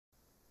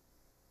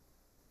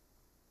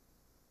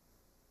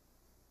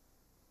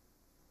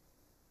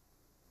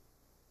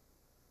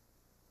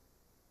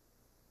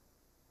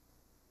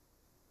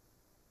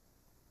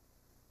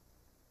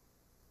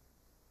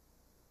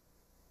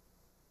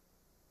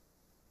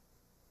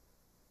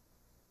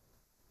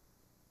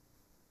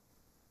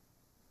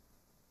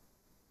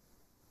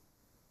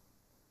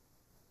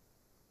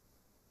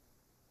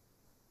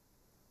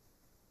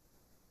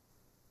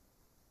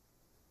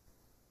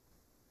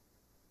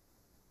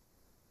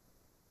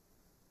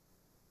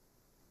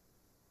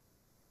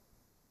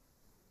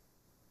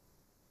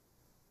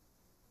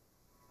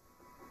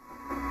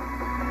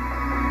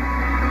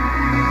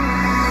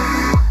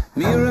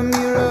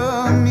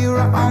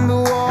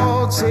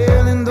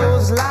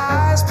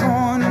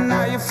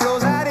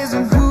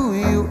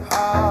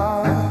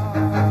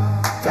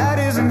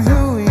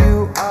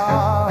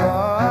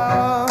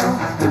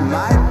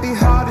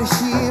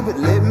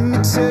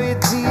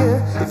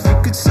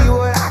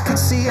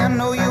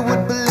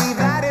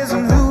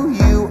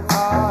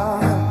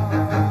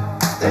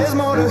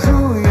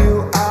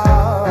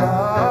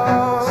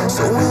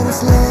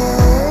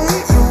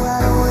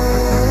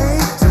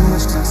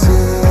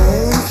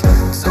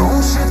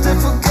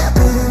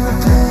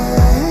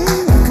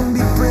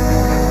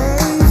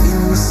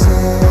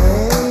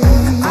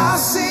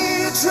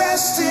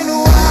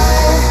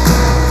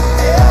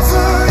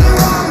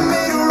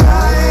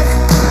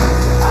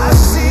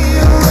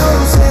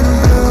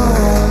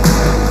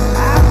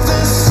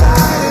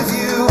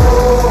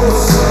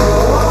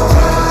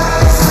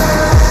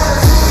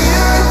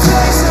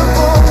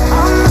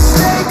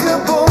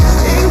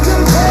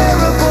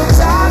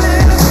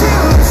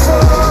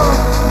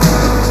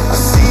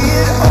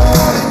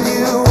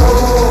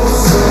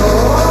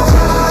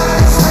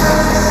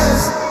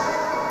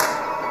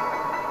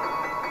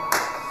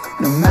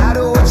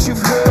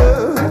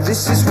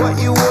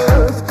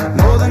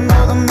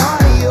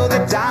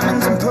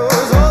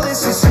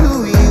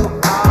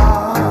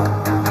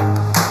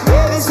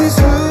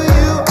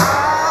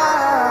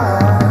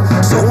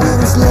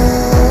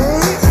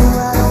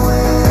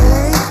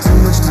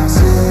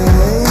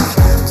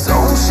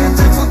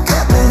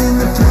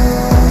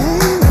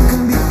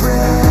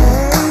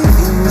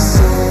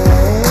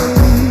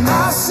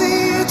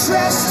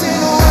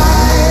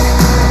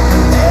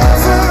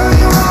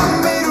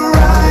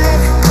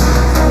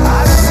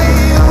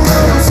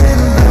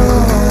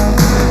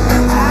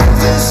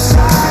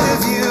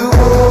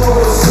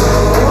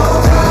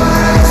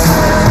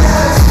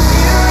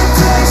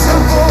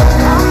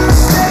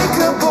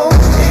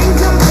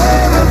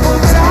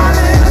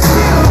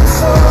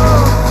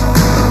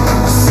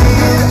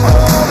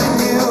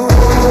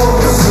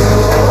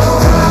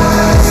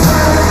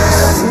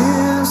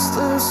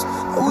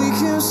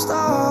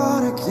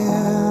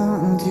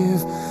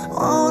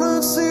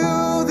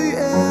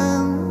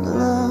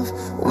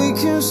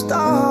can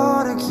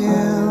start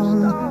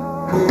again.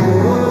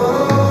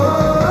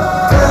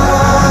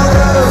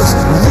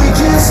 We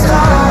can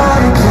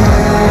start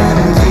again.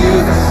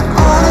 Give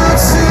honor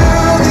to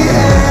the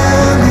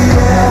end,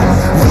 yeah.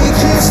 We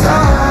can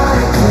start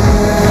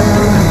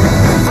again.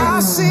 I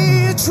see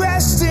you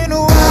dressed in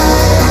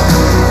white,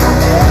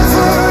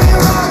 every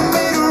wrong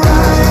made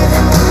right.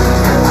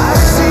 I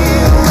see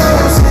you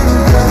rose and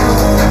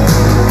gold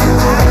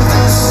at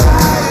the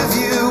sight of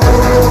you.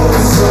 Oh,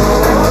 so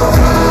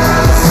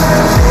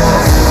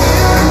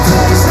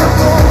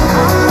irreplaceable,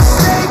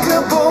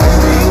 unmistakable,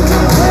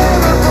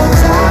 incomparable,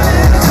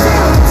 darling,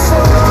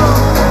 beautiful.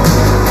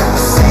 I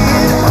see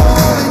it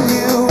all in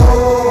you.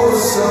 Oh,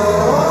 so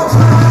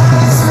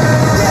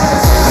priceless.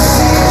 I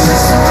see it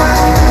just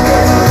right,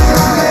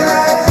 everything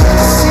right.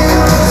 I see it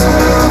rose and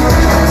gold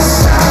at the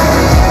sight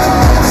of you.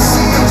 I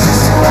see it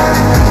just right,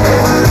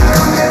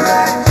 everything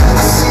right.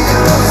 I see it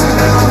rose and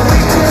gold, we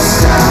can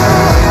start.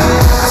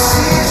 I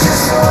see it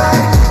just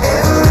right,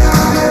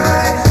 everything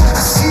right.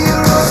 I see it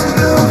rose and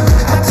blue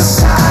at the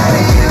sight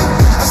of you.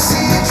 I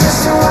see it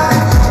just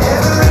right,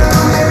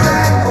 everything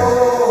right.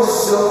 Oh,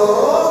 so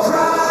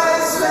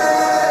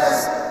priceless.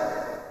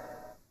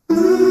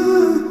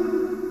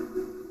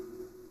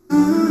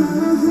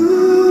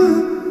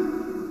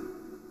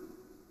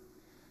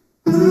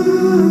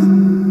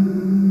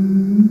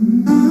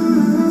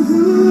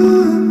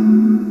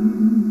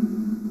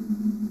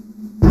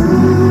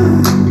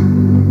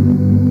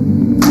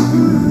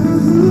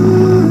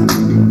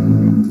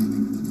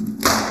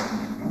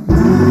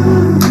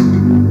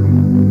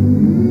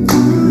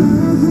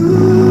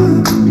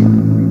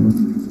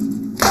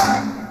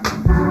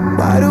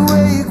 Wide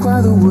awake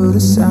while the world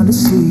is sound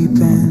asleep,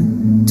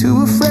 and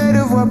too afraid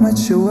of what might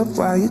show up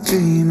while you're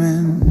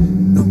dreaming.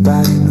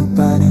 Nobody,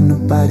 nobody,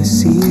 nobody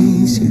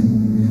sees you.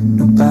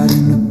 Nobody,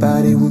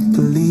 nobody would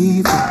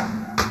believe it.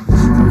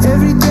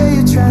 Every day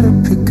you try to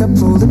pick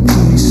up all the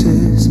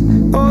pieces,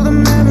 all the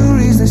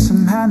memories that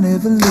somehow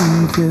never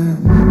leave you.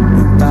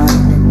 Nobody,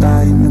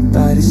 nobody,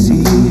 nobody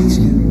sees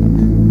you.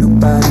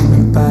 Nobody,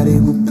 nobody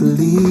would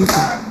believe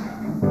it.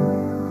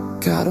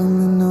 God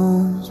only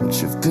knows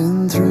what you've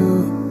been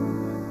through.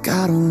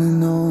 God only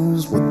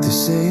knows what they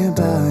say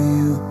about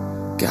you.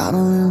 God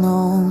only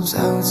knows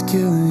how it's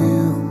killing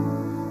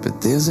you.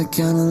 But there's a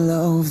kind of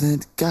love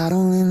that God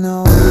only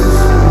knows.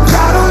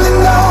 God only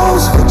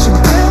knows what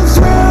you've been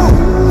through.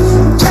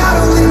 God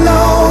only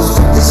knows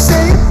what they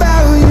say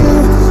about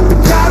you. But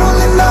God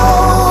only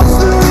knows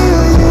the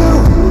real you.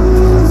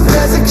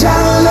 There's a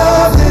kind of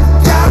love that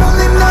God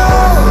only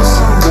knows.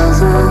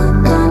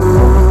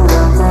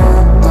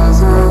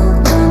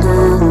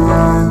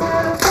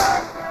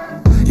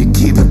 You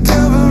keep a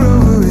cover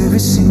over every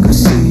single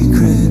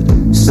secret,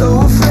 so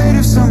afraid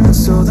if someone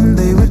saw them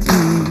they would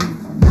leave.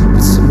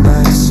 But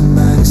somebody,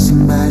 somebody,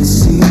 somebody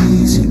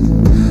sees you.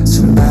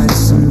 Somebody,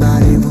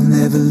 somebody will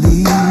never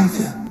leave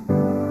you.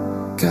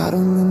 God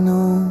only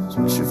knows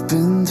what you've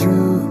been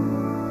through.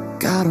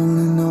 God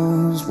only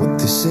knows what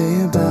they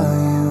say about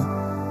you.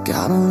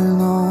 God only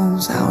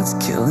knows how it's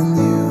killing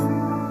you.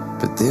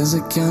 But there's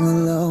a kind of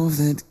love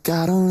that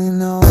God only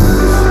knows.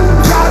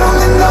 God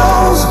only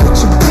knows what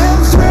you've been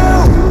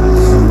through.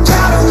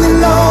 God only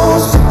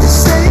knows what they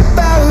say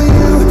about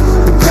you.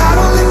 But God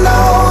only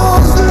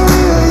knows the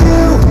real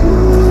you.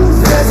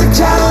 There's a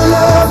kind of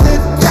love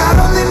that God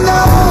only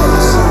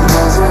knows.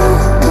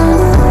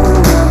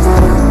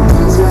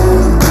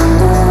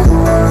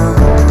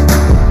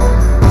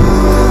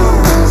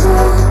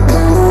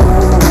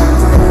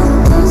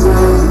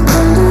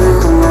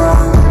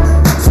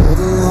 For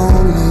the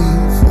lonely,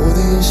 for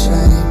the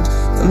ashamed,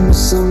 the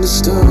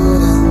misunderstood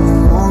and the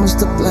ones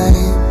to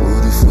blame.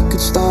 What if we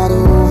could start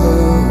over?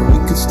 We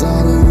could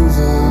start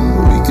over.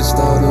 We could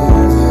start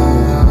over.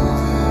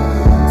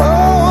 Oh,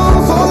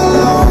 for the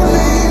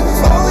lonely,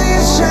 for the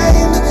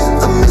ashamed,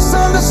 the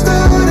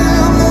misunderstood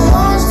and the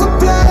ones to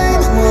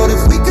blame. What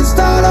if we could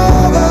start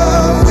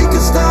over? We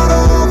could start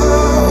over.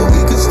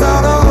 We could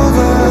start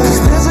over. 'Cause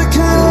there's a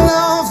kind of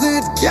love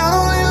that God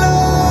only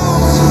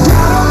knows.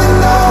 God only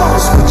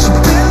knows what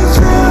you've been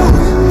through.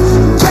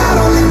 God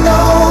only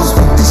knows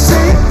what they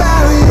say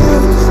about you.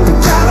 But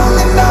God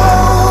only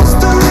knows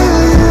the real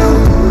you.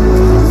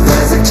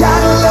 There's a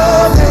kind of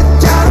love that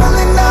God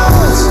only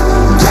knows.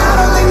 God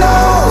only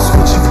knows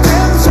what you've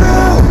been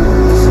through.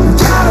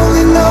 God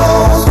only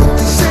knows what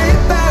they say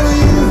about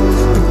you.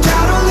 But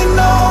God only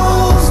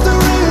knows the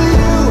real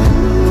you.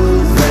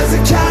 There's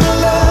a kind of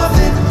love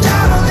that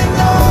God only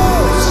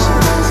knows.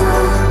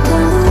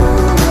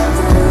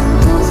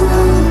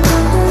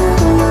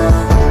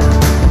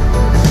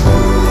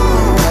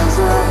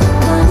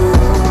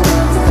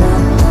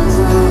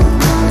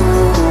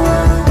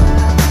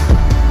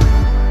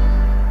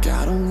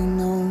 God only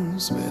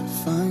knows where to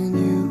find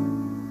you.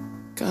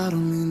 God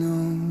only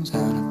knows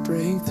how to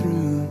break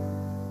through.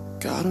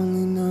 God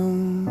only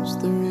knows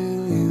the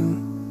real you.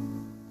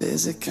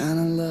 There's a kind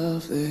of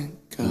love that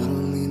God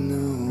only knows.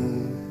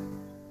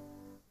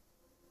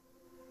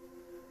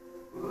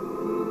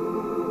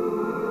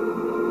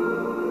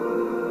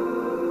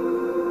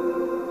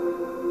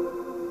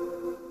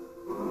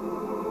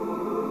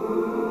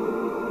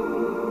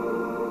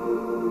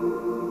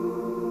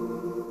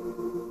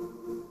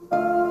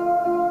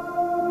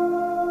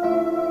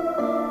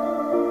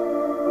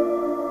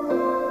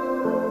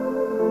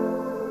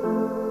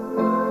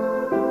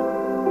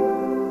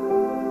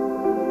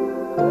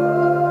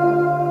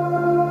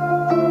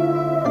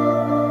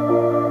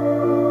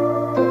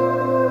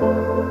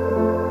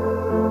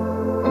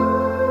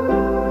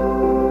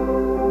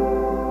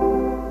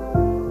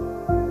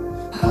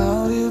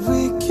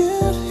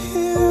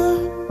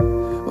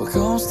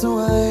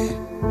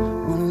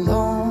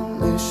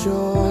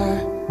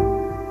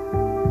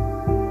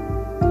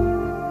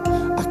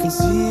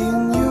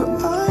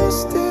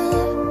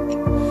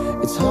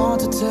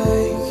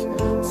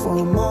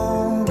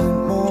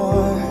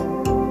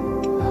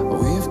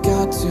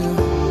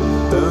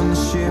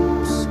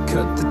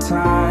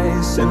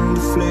 send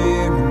a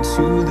flare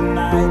into the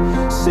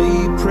night.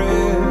 Say a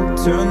prayer,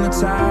 turn the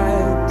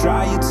tide,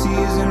 dry your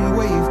tears and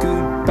wave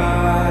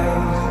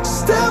goodbye.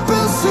 Step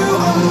into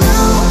a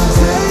new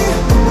day.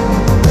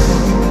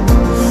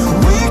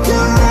 We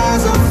can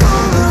rise up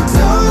from the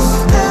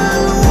dust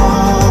and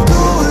walk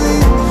away.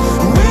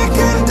 We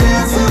can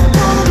dance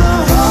upon the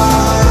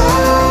heart,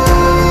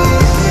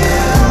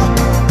 yeah.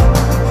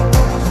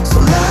 So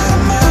light a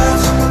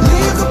match,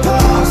 leave the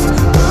past,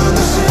 burn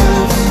the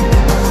ships,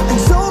 and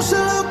don't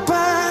you look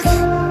back.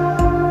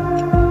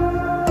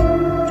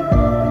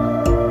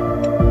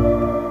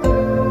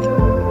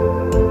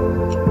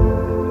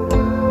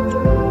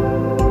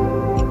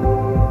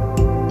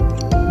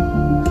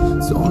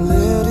 Don't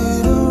let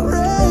it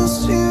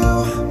arrest you.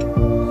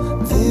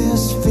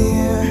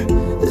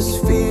 This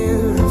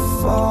fear of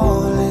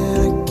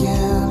falling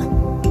again.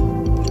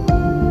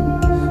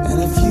 And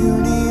if you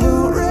need a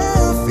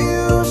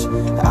refuge,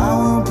 I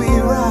will be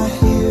right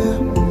here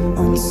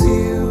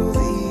until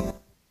the end.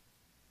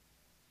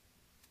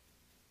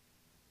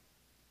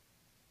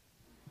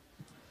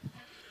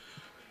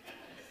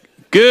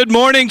 Good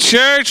morning,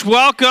 church.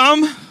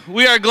 Welcome.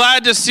 We are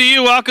glad to see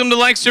you. Welcome to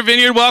Lancaster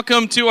Vineyard.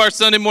 Welcome to our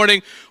Sunday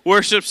morning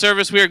worship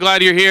service. We are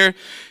glad you're here.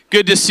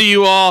 Good to see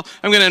you all.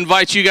 I'm going to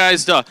invite you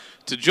guys to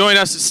join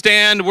us at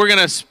stand. We're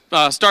going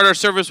to start our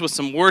service with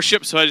some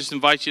worship, so I just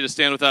invite you to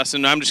stand with us.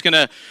 And I'm just going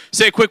to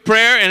say a quick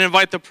prayer and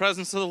invite the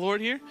presence of the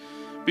Lord here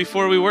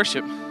before we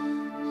worship.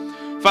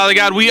 Father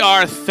God, we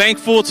are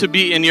thankful to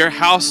be in your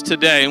house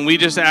today, and we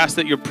just ask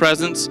that your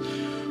presence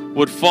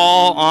would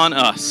fall on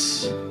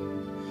us,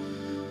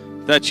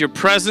 that your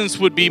presence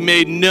would be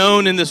made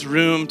known in this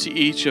room to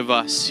each of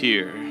us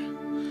here.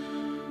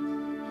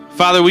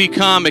 Father, we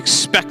come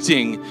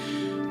expecting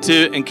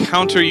to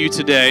encounter you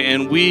today,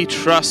 and we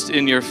trust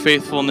in your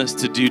faithfulness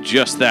to do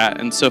just that.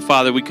 And so,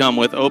 Father, we come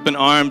with open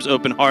arms,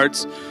 open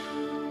hearts,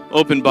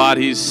 open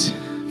bodies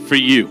for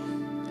you.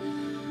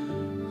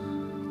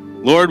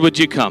 Lord, would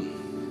you come?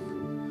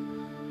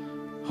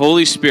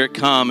 Holy Spirit,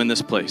 come in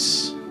this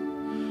place.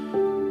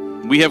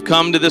 We have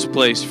come to this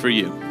place for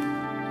you,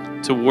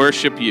 to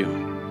worship you,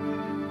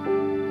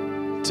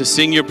 to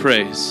sing your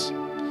praise,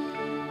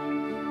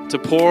 to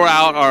pour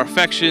out our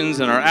affections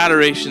and our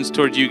adorations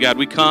toward you, God.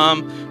 We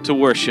come to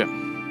worship.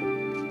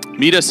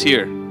 Meet us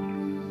here.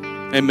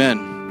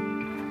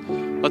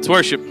 Amen. Let's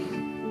worship.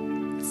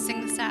 Let's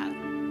sing this out.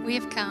 We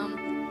have come.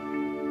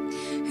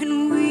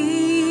 And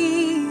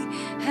we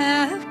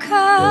have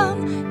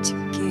come to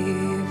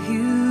give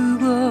you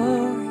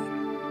glory.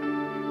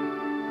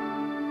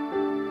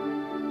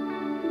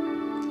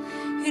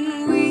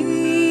 And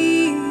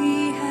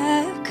we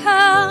have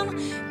come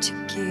to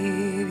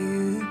give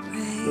you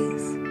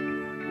praise.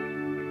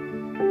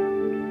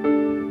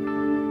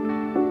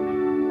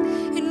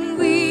 And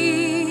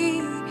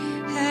we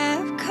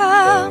have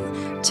come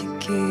to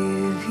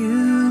give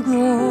you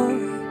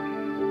glory.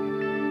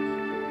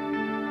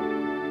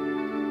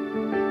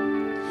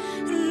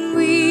 And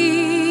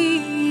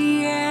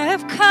we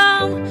have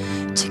come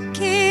to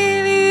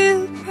give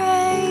you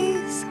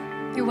praise.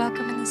 You're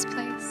welcome in this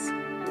place.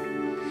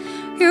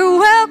 You're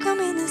welcome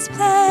in this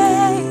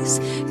place.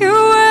 You're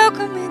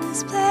welcome in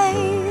this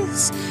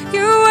place.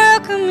 You're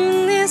welcome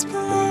in this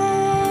place.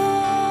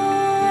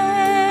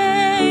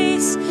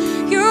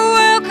 You're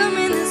welcome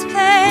in this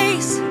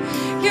place.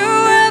 You're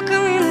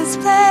welcome in this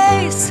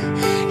place.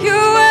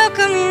 You're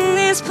welcome in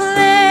this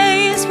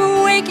place.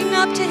 We're waking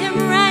up to him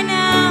right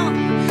now.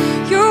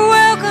 You're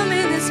welcome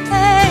in this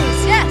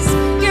place. Yes,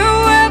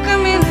 you're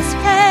welcome in this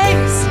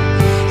place.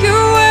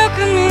 You're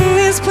welcome in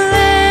this place.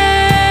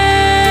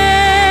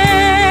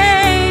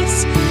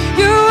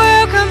 You're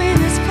welcome in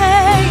this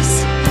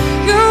place.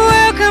 You're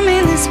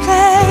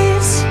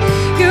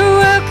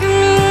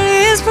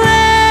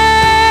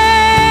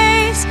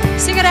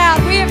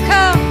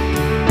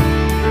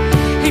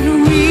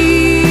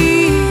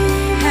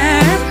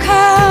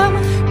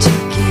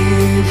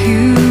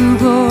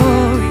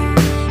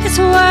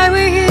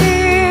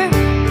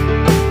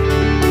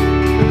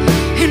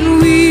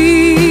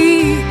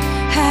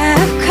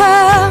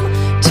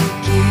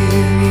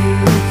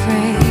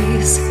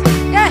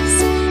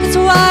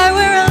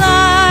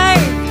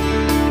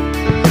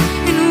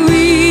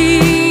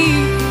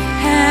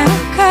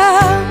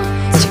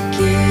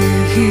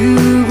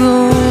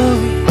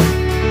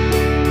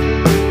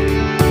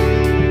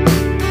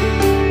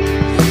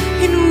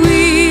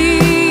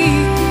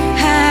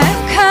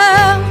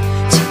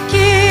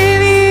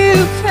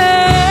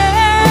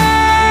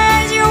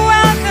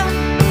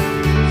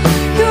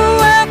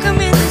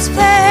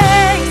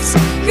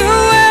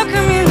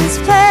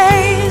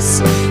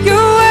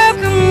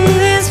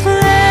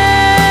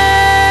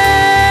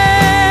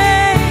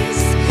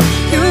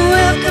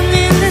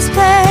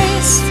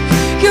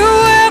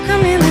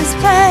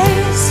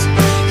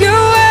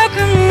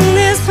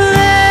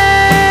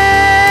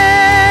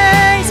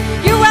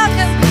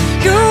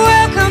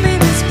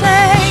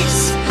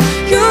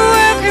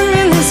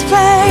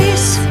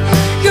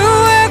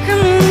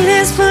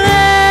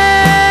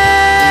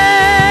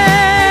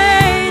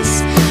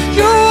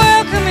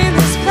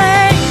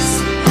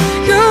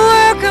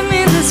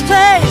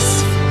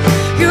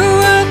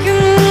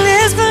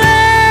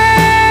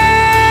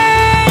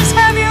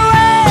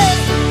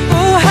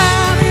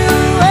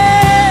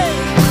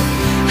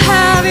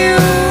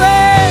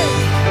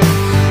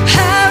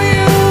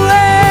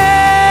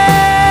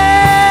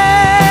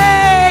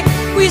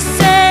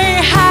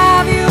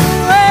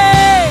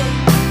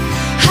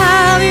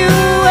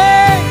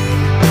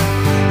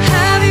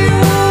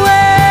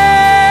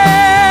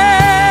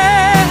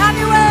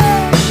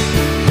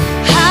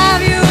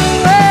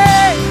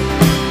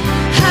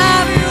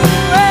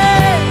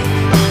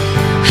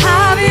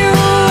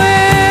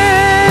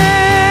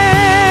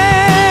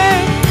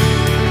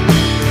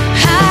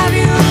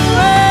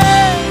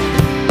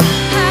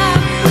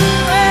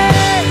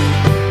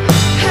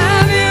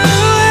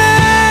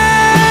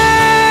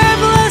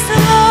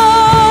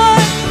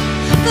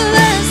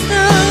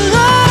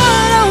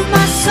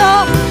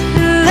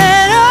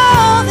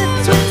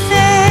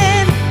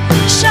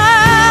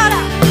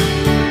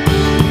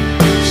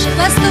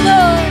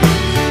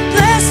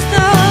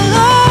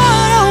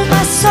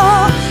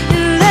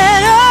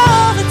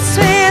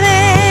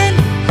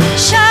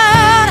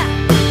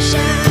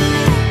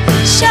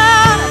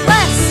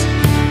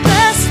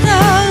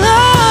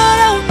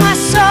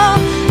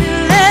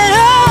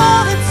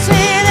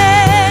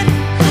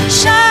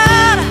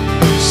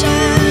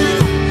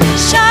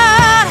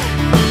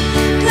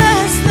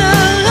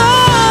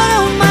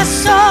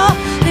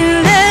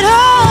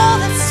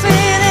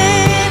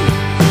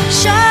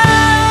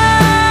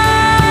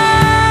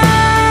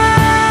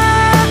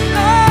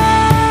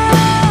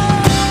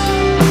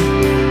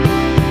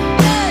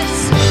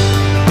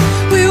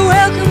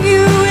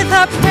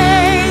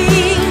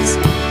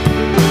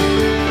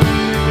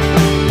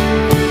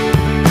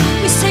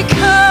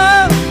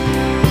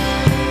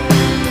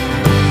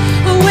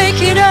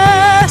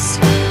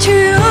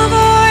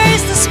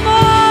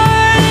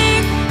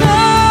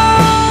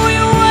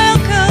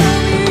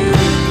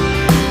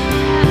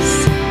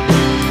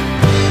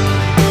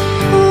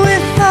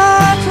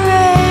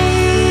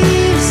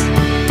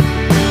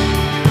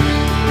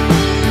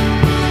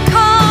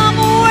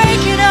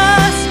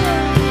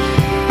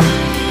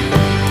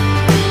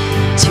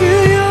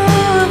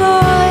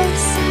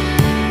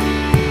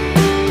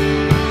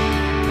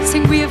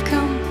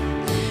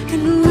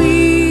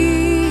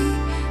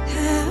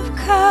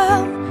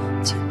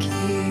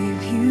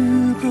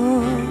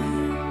Lord.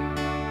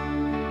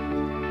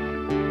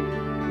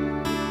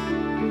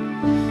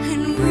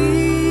 And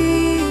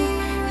we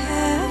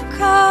have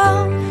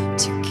come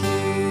to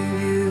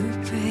give you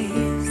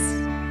praise.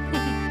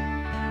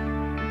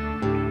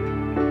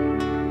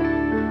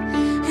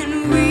 And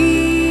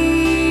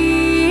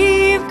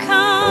we've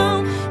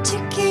come to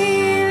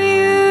give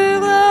you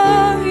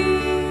glory.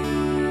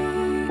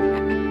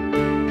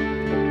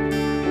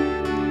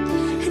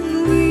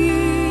 And we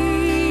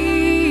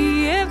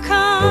have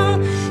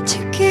come to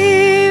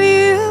give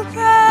you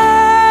praise.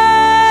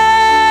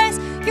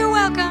 You're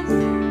welcome.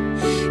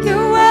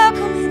 You're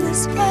welcome in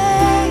this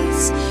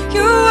place.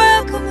 You're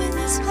welcome in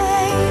this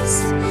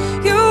place.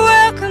 You're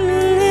welcome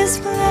in this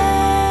place.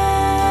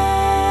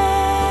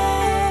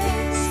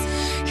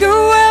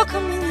 You're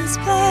welcome in this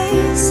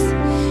place.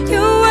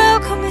 You're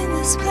welcome in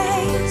this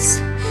place.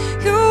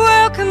 You're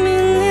welcome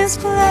in this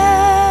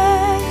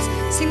place.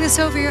 Sing this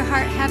over your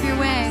heart. Have your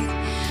way.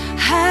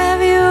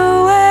 Have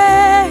your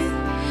way.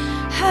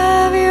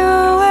 Have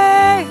your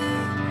way.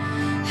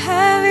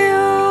 Have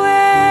your way.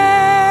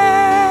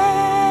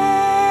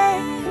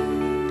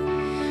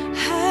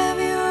 Have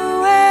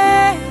your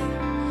way.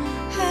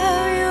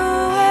 Have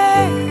your way.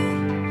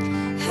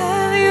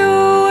 Have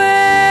your way.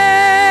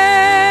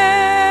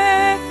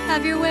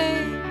 Have your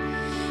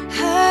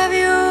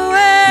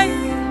way.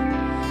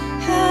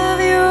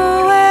 Have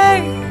your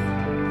way.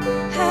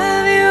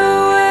 Have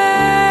your way.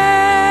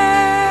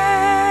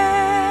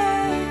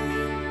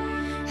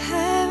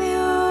 Have your way. Have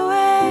your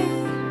way.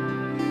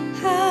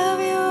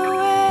 Have your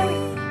way.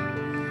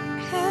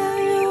 Have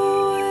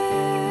your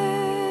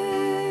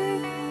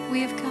way. We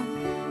have come.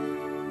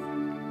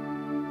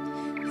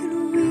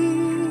 And we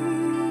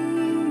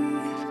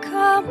have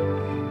come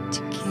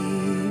to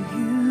give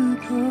you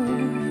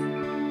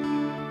glory.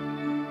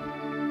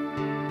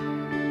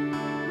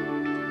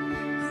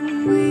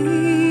 And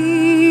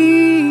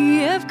we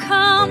have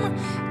come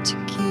to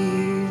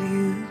give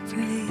you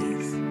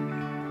praise.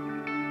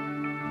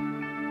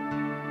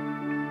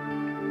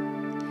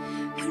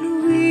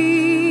 And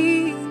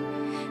we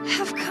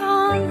have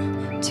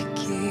come to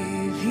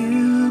give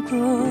you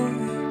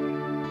glory.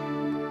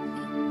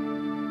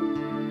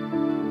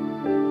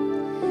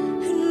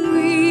 And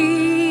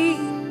we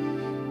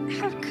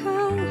have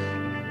come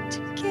to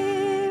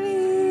give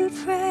you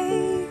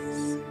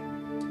praise.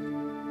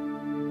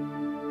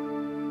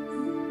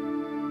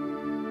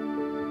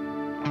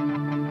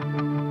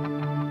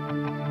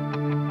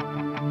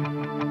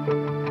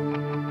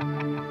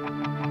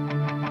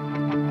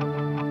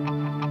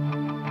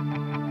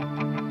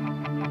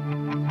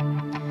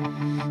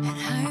 And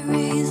I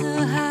raise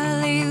a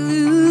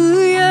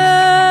hallelujah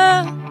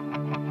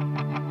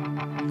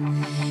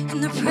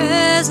in the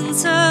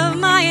presence of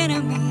my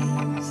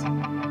enemies.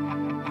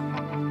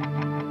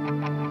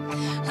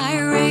 I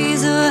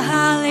raise a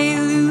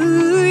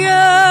hallelujah,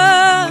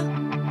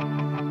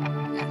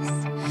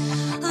 yes,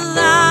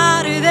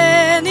 louder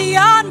than the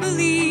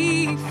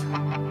unbelief.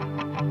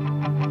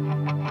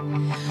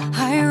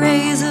 I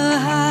raise a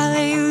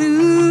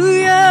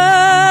hallelujah.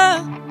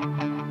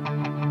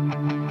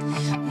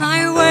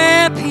 My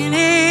weapon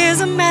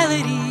is a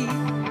melody.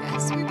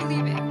 Yes, we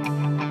believe it.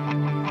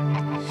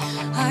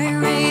 I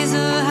raise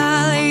a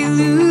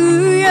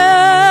hallelujah,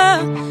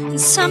 and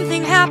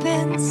something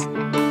happens.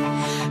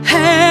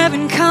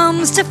 Heaven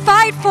comes to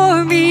fight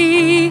for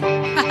me.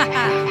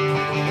 I'm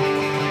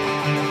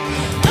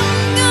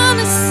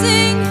gonna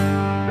sing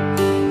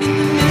in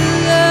the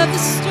middle of the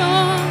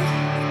storm.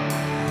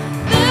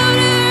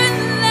 Louder and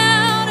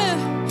louder,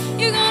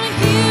 you're gonna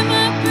hear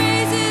my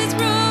praises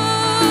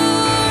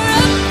roar.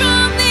 Up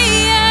from the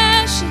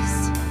ashes,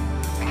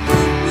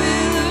 hope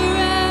will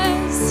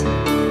arise.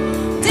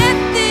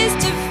 Death is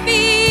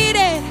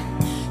defeated,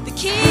 the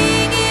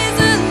King is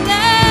alive.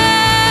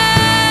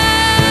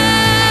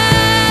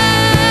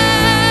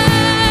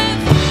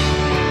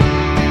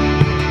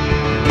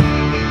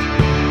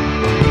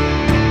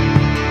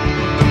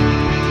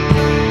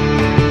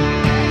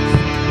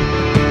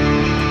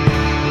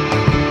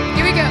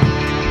 Here we go.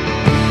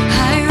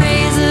 I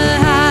raise a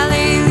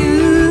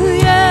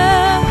hallelujah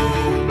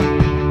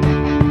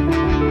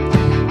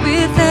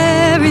with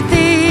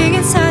everything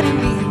inside of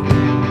me.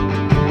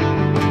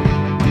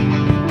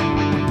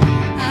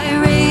 I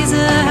raise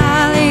a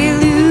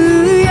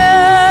hallelujah,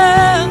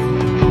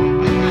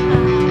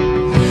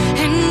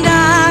 and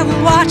I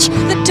will watch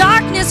the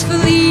darkness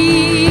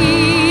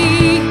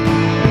flee.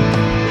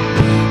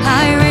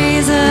 I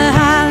raise a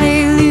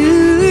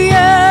hallelujah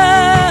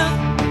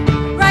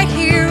right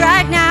here,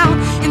 right now,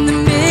 in the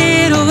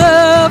middle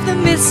of the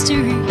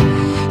mystery.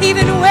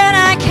 Even when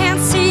I can't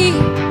see,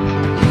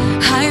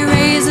 I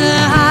raise a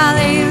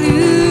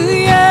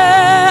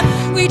hallelujah.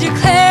 We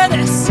declare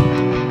this.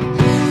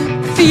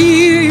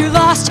 Fear you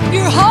lost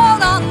your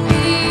hold on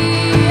me.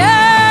 Yeah.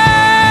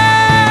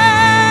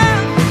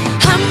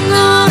 I'm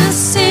gonna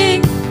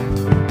sing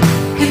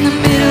in the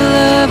middle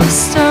of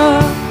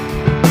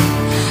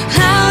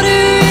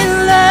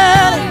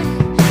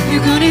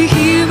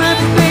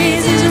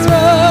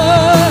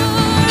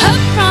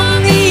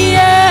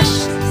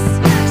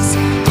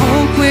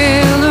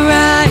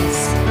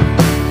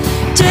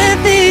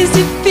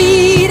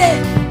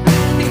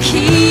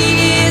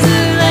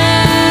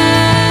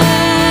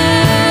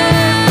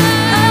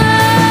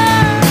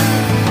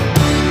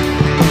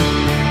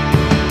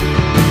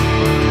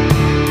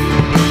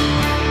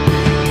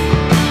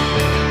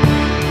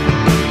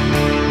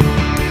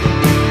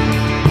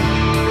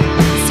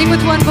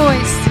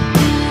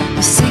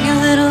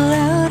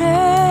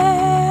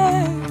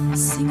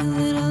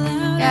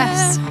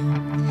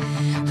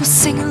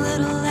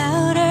little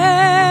louder.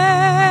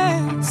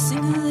 Sing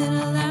a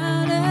little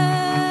louder.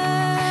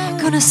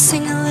 Gonna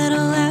sing a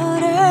little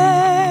louder.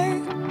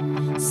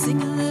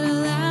 Sing a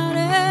little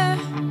louder.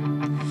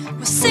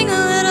 We'll sing a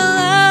little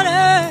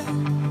louder.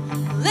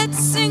 Let's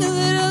sing a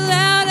little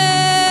louder.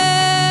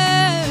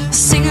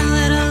 Sing a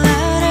little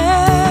louder.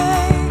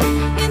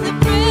 In the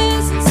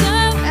presence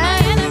of my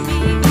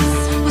enemies.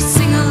 We'll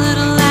sing a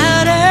little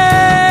louder.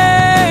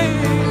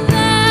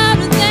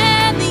 Louder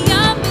than the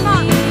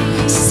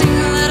unbelief. Sing a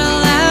little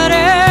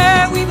louder.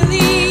 We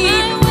believe.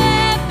 My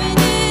weapon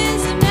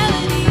is a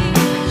melody.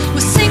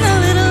 We'll sing a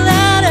little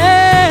louder.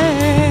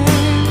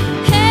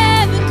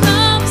 Heaven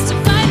comes to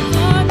fight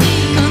for me.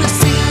 Gonna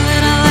sing a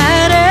little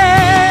louder.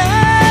 In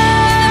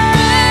the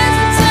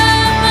presence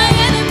of my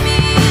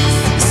enemies.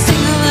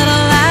 Sing a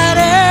little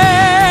louder.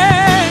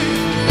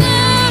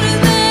 Louder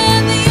than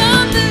the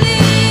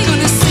unbelief.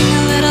 Gonna sing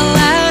a little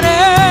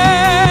louder.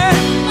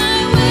 My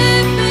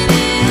weapon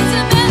is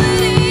a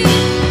melody.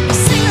 We'll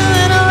sing a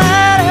little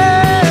louder.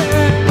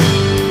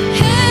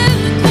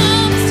 Heaven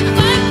comes to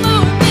fight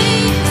for me.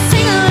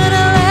 Sing a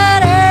little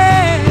louder.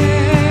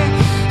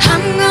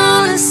 I'm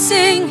gonna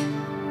sing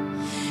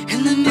in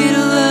the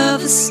middle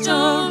of the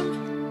storm.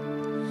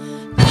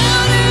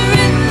 Louder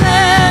and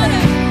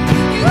louder.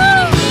 You're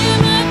gonna hear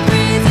my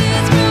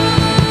praises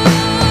roar.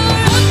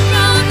 Up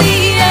from the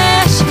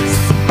ashes,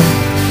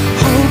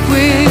 hope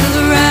will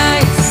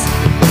arise.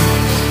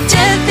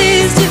 Death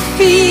is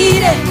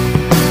defeated.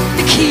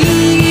 The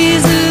King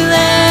is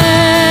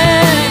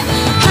alive.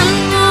 I'm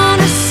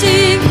gonna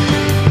sing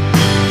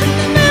in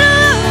the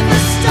middle of the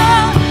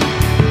storm.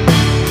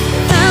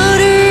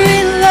 Louder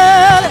and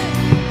louder.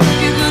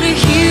 You're gonna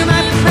hear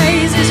my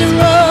praises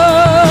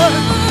roar.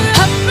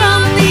 Up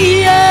from the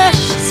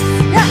ashes,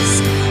 yes,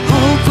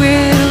 hope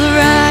will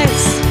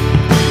arise.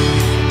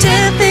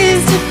 Death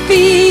is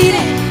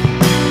defeated.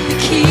 The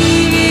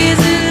King is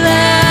alive.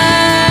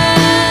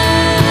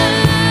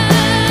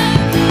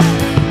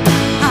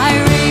 I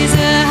raise a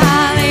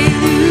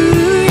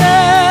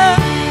hallelujah.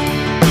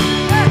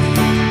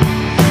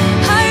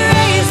 I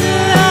raise a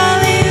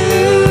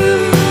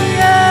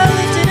hallelujah.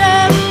 Lift it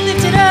up,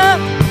 lift it up.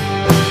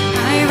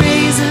 I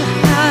raise a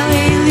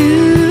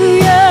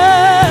hallelujah.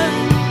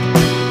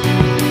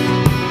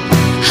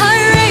 I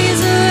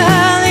raise a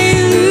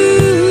hallelujah.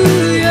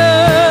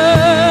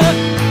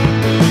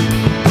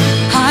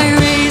 I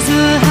raise a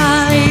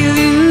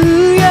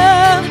hallelujah.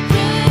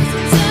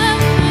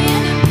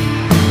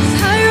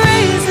 I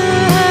raise a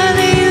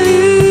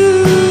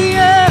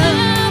hallelujah.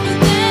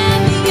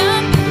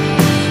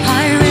 I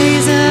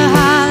raise a hallelujah.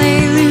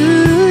 I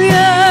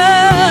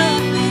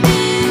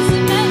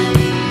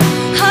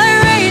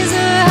raise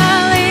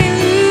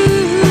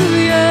a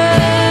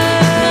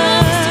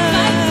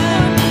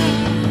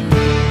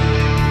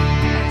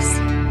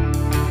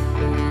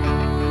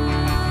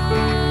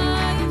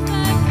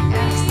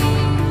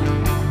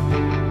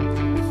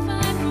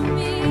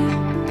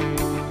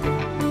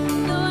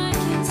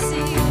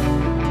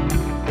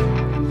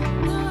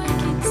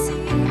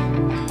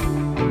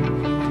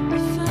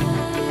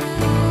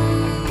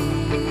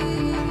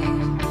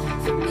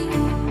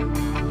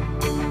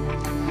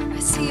I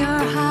see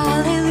our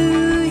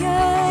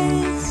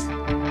hallelujahs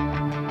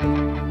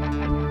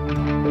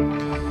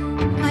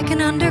like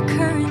an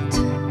undercurrent.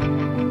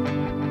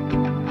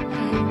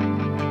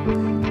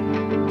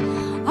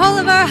 All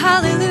of our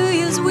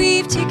hallelujahs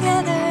weave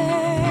together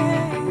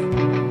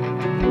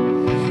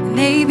and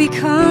they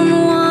become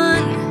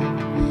one.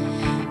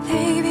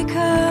 They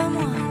become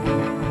one.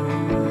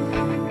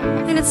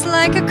 And it's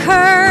like a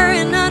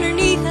current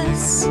underneath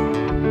us.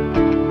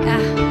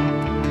 Yeah.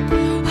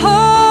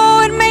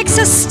 Oh, it makes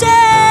us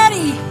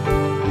steady.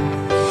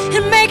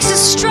 It makes us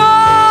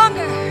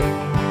stronger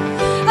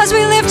as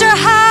we lift our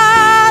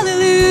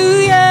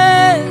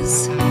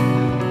hallelujahs.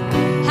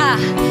 Ah,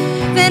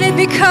 then it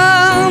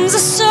becomes a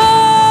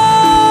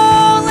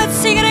song. Let's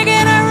sing it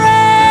again.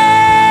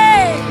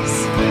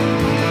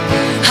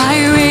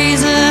 I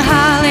raise a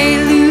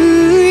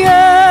hallelujah.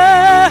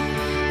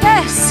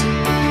 Yes.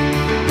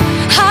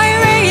 I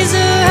raise a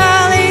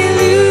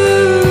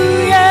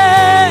hallelujah.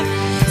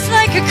 It's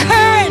like a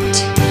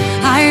current.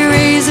 I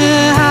raise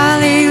a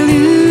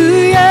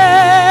hallelujah.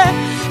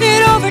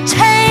 It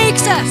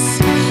overtakes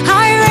us.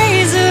 I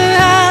raise a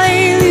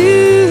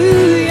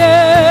hallelujah.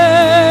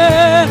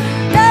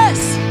 Yes.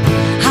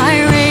 I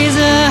raise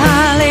a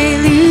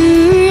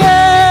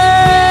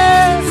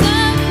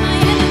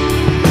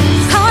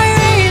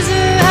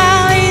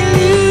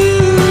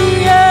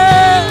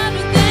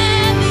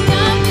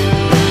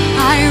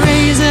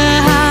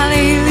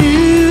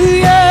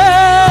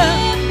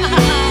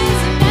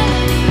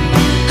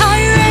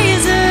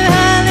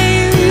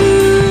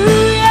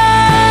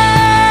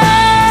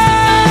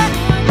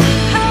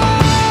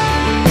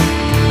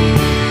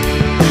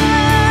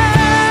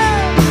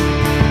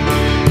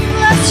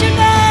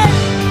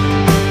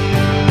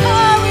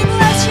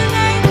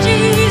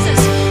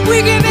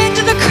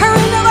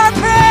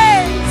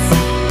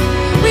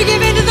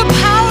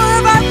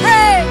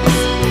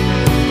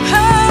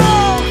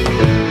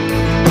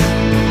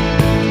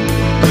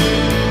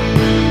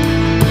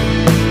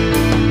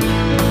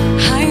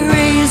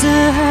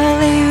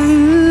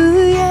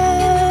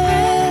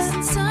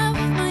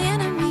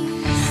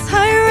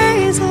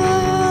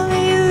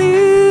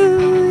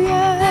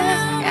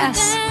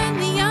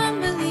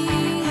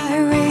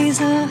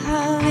a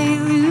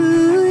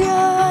hallelujah.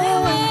 My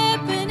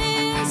weapon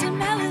is a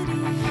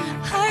melody.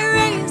 I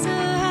raise a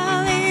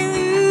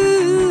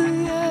hallelujah.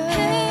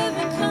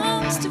 Heaven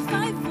comes to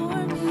fight for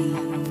me.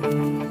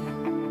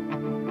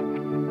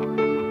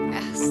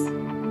 Yes.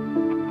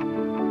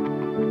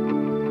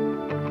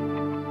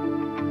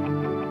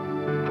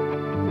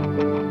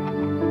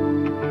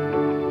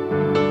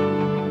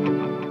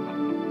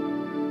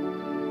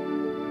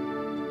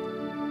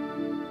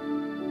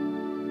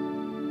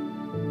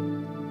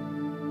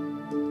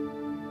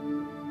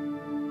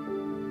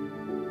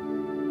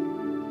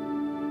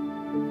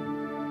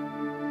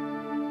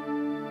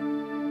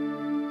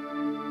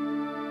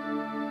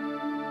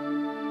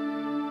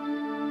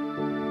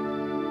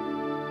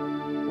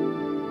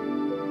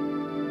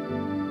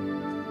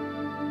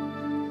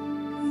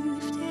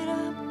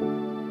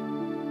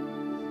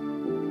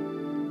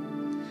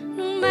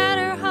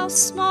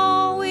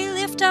 Small, we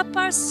lift up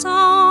our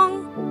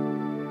song.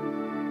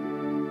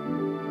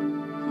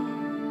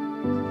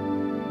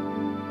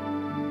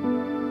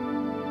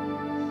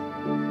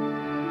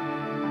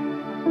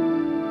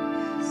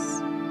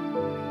 Yes.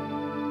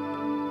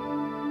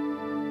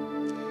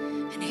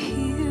 And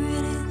here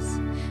it is,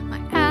 my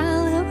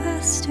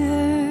alabaster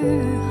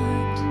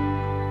heart.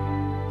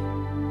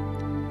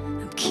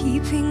 I'm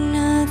keeping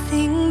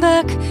nothing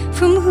back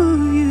from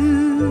who you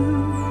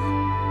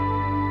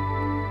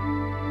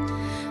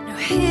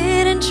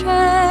hidden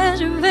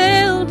treasure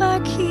veiled by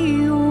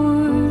key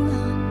or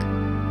lock.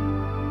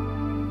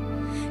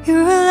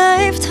 You're a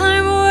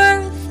lifetime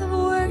worth of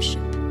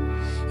worship,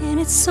 and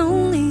it's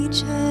only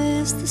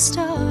just the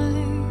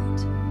start.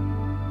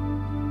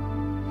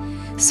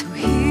 So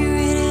here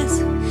it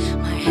is,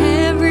 my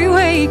every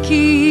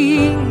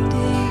waking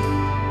day.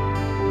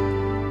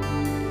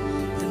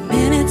 The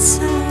minutes,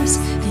 hours,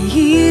 the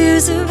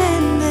years of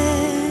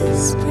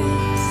endless praise.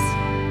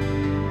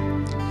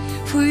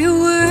 For your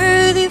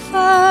worthy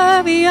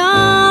far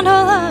beyond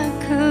all I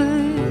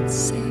could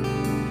say.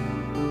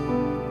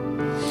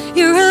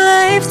 You're a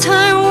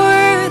lifetime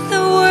worth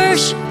of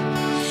worship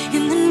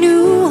in the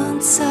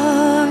nuance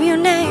of your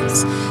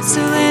names. So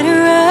let it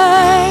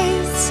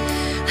rise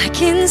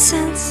like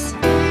incense,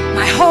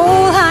 my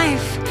whole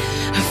life,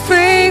 a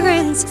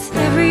fragrance,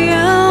 every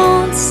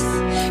ounce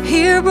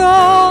here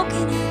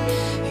broken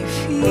at your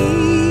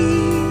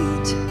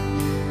feet.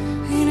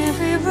 In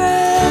every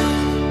breath,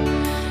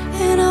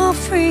 an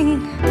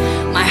offering,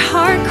 my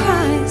heart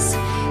cries,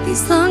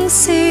 these lungs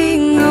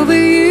sing over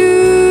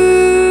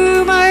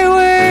you, my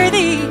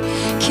worthy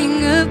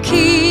King of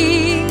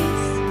Kings.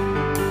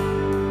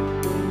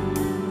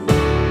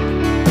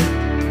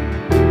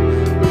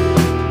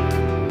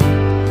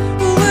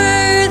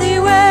 Worthy,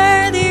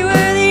 worthy,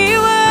 worthy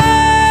one.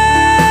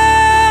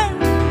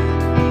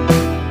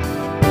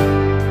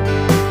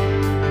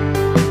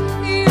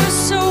 You're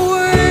so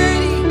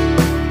worthy.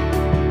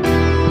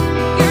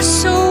 You're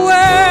so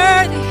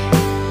worthy.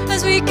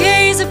 As we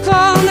gaze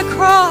upon the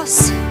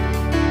cross,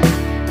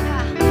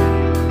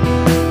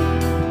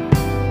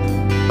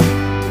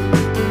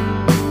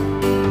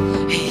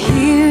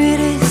 here it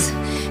is,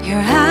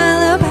 your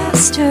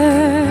alabaster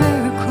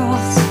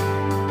cross,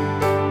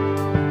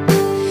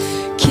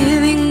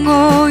 giving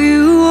all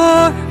you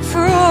are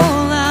for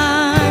all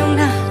I'm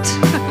not.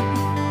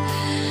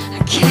 I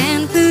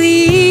can't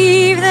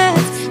believe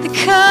that's the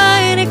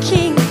kind of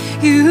king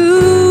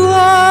you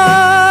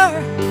are.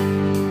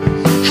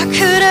 How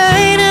could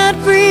I not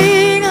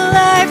bring a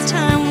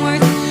lifetime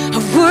worth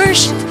of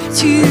worship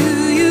to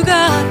you,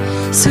 God?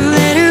 So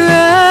let it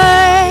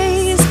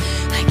rise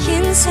like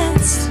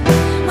incense,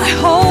 my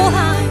whole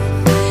life,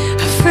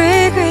 a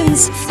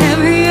fragrance,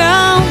 every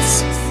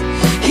ounce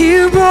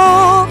here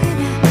broken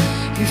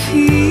at your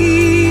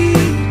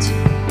feet.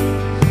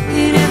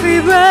 In every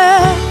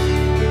breath,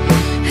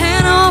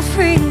 an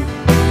offering,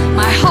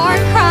 my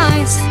heart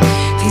cries,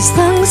 these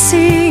lungs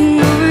sing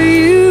over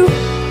you,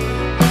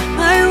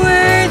 my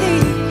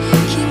worthy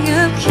King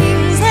of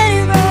Kings.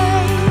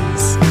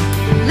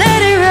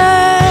 Let it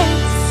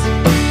rise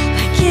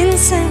like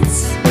incense,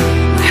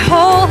 my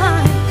whole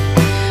life,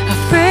 a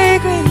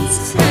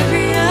fragrance,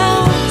 every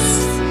ounce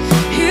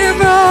here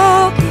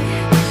broken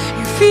at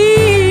your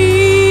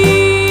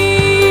feet.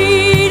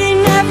 In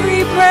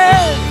every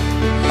breath,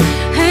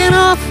 an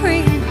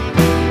offering,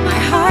 my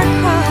heart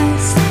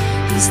cries,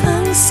 these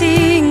lungs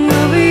sing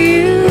over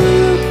you,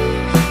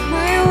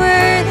 my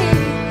worthy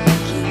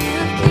King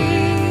of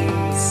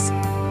Kings.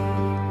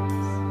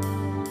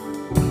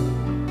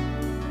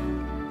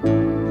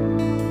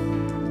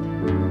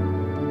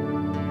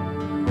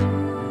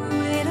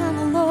 Wait on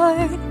the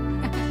Lord.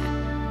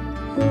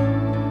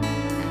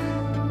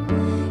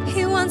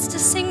 He wants to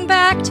sing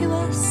back to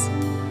us.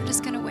 We're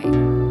just gonna wait.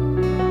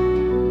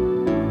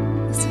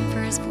 Listen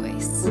for his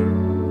voice.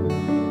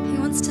 He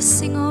wants to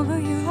sing over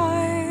your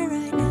heart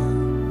right now.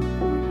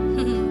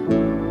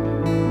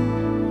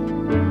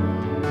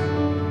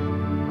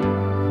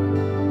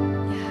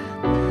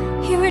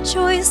 Yeah. He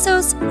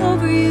rejoices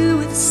over you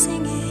with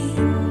singing.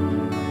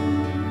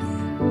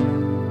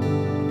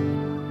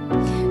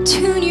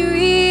 Tune your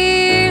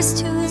ears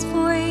to his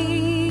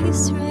voice.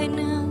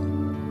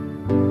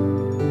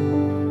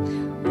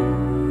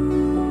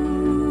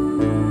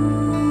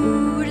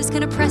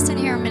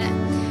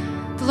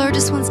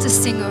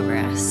 sing over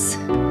us.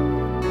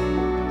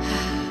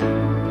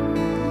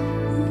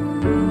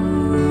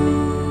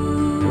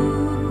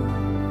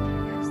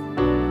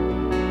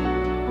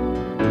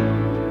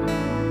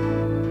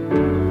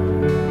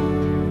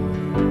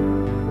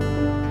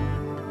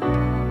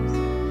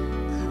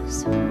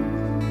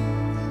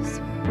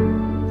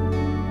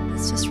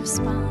 Let's just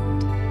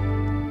respond.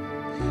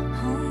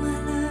 Oh my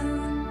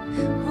love,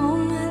 oh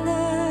my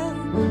love,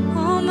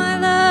 oh my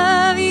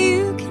love,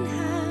 you can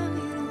have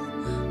it all.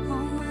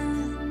 Oh my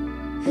love,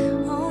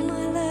 oh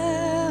my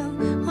love,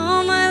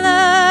 oh my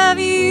love,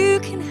 you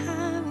can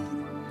have it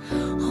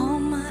all. Oh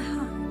my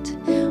heart,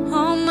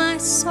 oh my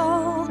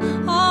soul,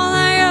 all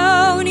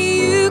I own,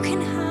 you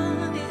can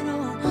have it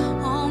all.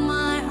 Oh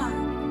my heart,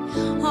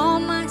 oh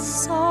my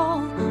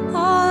soul,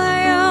 all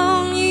I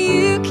own,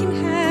 you can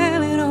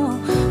have it all.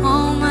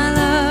 Oh my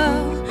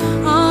love,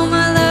 oh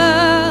my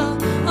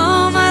love,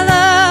 oh my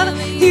love,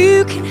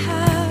 you can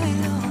have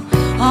it all.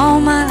 Oh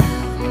my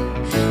love,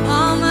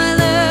 oh my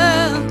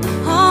love,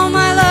 oh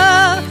my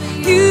love,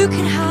 you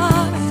can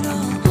have it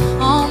all.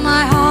 Oh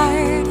my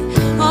heart,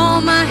 oh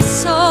my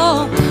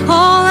soul,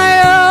 all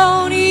I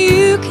own,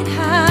 you can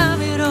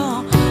have it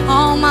all.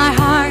 Oh my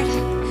heart,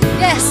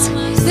 yes,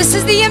 this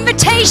is the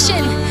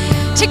invitation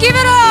to give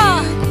it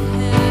all.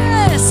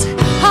 Yes.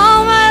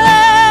 Oh my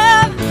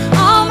love,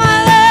 oh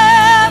my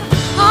love,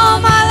 oh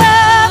my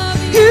love,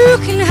 you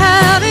can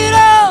have it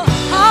all.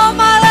 Oh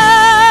my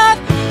love,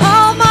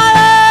 oh my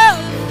love,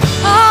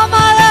 oh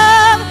my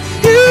love,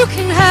 you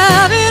can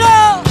have it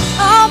all.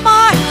 Oh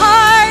my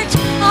heart,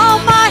 oh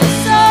my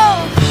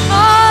soul,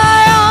 all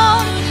I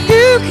own,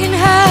 you can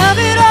have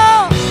it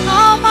all.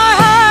 Oh my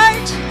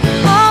heart,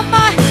 oh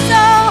my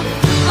soul,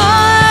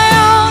 all I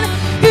own,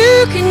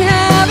 you can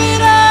have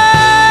it all.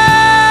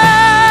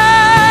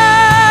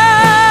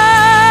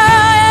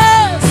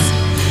 Yes,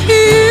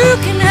 you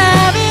can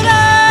have it all.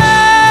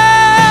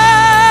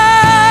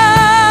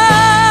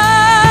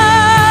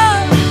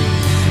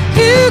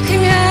 You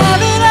can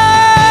have it all.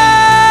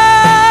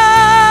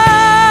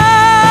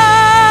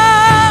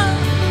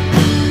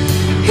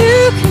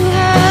 You can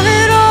have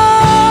it all.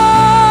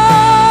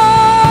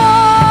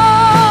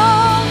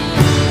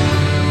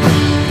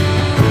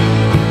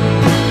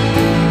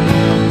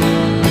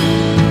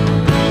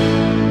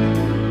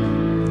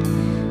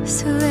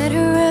 So let it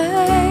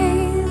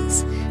rise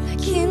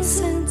like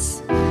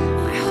incense,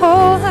 my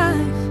whole life,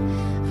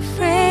 a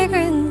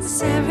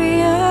fragrance,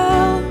 every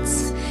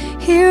ounce,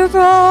 here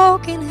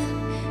broken at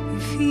your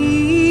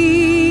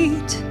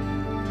feet,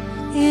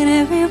 in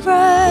every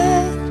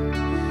breath,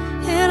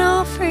 an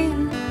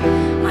offering,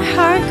 my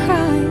heart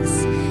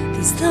cries,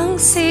 these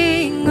lungs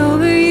sing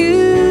over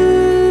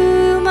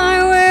you,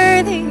 my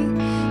worthy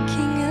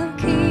King of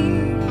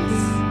Kings.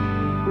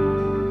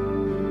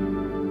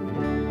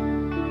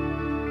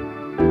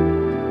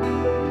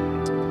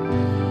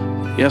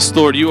 Yes,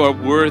 Lord, you are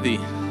worthy.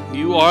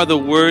 You are the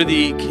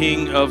worthy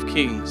King of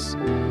Kings,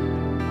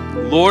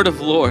 Lord of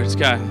Lords,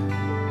 God.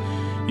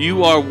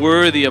 You are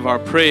worthy of our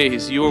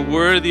praise. You are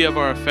worthy of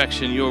our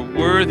affection. You are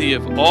worthy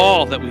of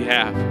all that we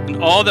have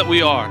and all that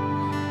we are.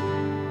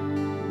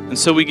 And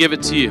so we give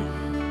it to you.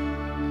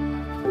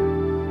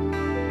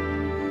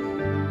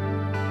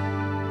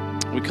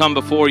 We come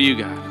before you,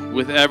 God,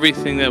 with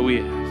everything that we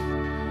have.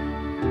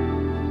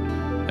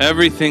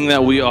 Everything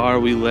that we are,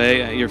 we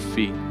lay at your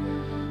feet.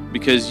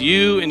 Because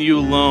you and you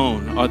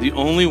alone are the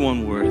only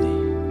one worthy.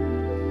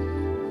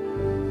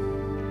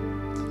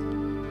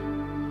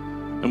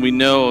 And we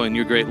know in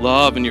your great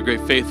love and your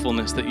great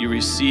faithfulness that you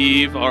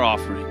receive our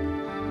offering.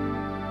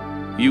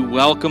 You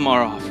welcome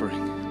our offering.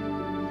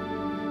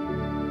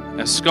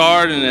 As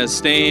scarred and as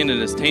stained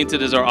and as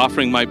tainted as our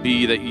offering might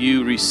be, that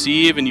you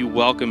receive and you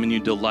welcome and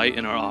you delight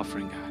in our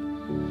offering, God.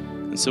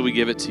 And so we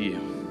give it to you.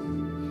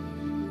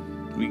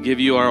 We give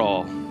you our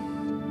all.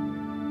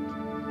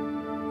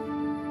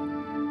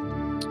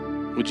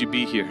 Would you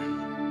be here?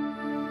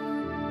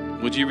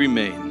 Would you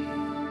remain?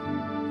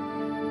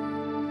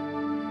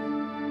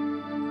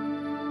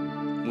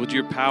 Would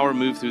your power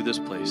move through this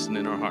place and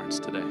in our hearts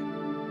today?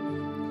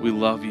 We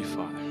love you,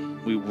 Father.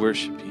 We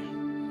worship you.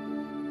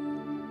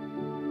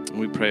 And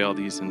we pray all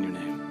these in your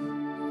name.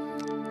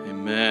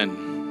 Amen.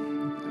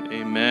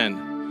 Amen.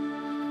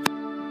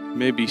 You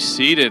may be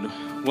seated.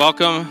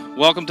 Welcome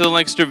to the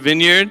Lancaster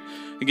Vineyard.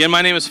 Again,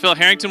 my name is Phil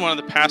Harrington, one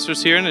of the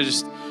pastors here, and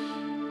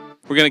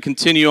we're going to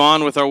continue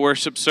on with our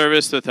worship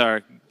service with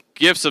our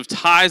gifts of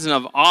tithes and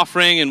of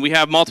offering, and we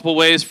have multiple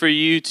ways for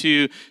you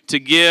to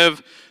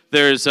give.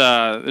 There's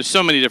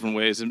so many different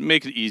ways, and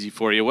make it easy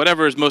for you.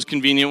 Whatever is most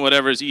convenient,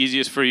 whatever is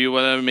easiest for you,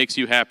 whatever makes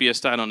you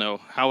happiest, I don't know,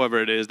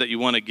 however it is that you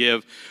want to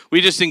give.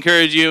 We just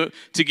encourage you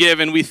to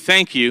give, and we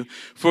thank you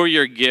for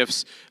your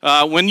gifts.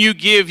 When you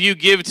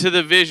give to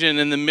the vision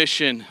and the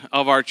mission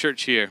of our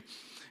church here.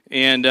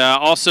 And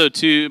also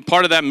to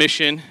part of that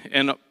mission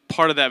and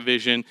part of that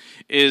vision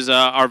is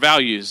our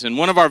values. And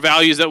one of our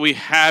values that we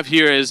have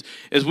here is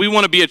we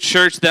want to be a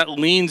church that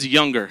leans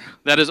younger,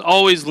 that is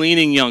always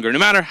leaning younger. No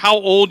matter how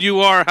old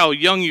you are, how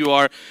young you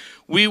are,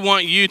 we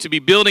want you to be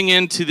building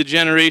into the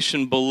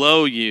generation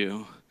below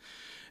you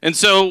And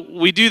so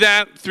we do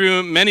that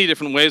through many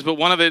different ways, but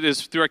one of it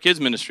is through our kids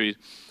ministry.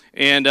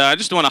 And I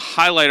just want to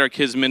highlight our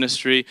kids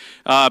ministry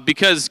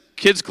because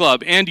Kids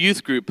Club and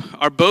Youth Group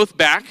are both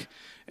back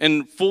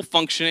and full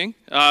functioning.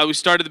 We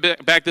started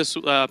back this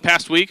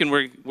past week, and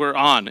we're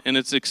on, and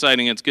it's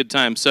exciting. It's a good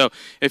time. So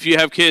if you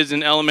have kids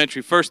in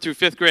elementary 1st through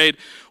 5th grade,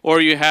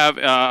 or you have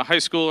a high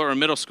schooler or a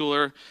middle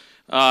schooler,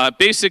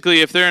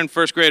 basically if they're in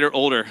 1st grade or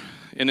older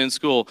and in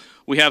school,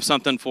 we have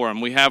something for them.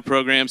 We have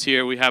programs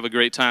here. We have a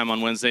great time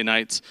on Wednesday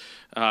nights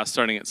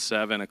starting at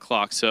 7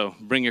 o'clock. So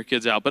bring your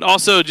kids out. But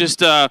also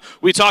just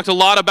we talked a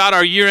lot about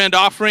our year-end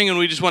offering, and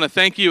we just want to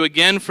thank you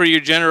again for your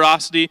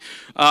generosity.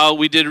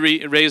 We did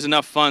raise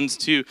enough funds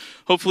to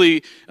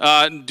hopefully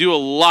do a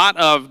lot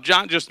of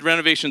not just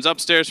renovations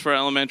upstairs for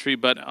elementary,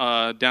 but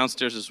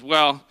downstairs as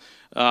well.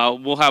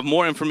 We'll have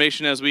more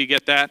information as we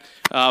get that,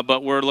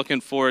 but we're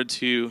looking forward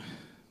to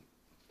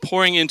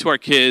pouring into our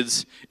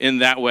kids in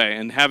that way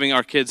and having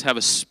our kids have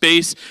a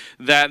space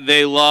that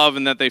they love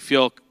and that they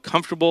feel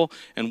comfortable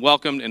and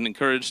welcomed and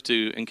encouraged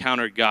to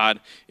encounter God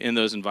in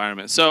those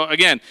environments. So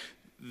again,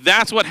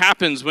 that's what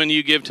happens when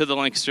you give to the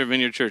Lancaster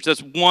Vineyard Church.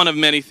 That's one of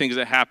many things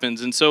that happens.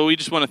 And so we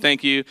just want to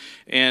thank you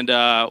and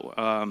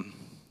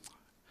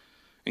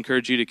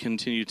encourage you to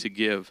continue to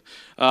give.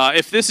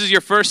 If this is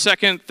your first,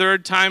 second,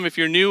 third time, if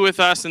you're new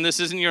with us and this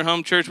isn't your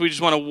home church, we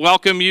just want to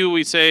welcome you.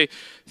 We say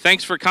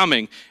thanks for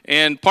coming.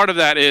 And part of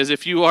that is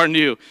if you are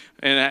new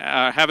and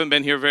haven't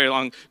been here very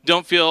long,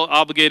 don't feel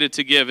obligated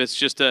to give. It's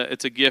just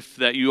it's a gift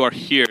that you are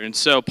here. And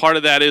so part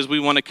of that is we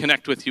want to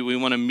connect with you. We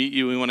want to meet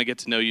you. We want to get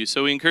to know you.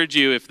 So we encourage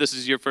you, if this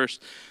is your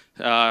first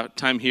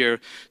time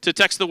here, to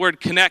text the word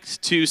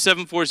connect to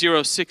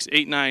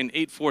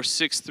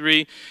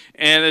 740-689-8463,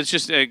 and it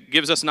just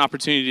gives us an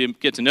opportunity to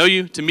get to know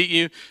you, to meet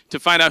you, to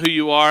find out who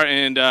you are,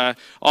 and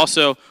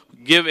also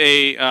give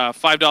a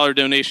 $5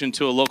 donation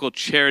to a local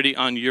charity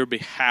on your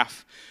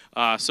behalf.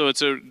 So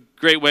it's a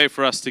great way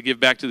for us to give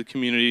back to the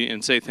community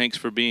and say thanks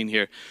for being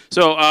here.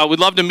 So we'd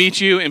love to meet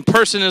you in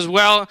person as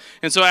well.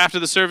 And so after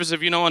the service,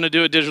 if you don't want to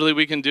do it digitally,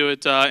 we can do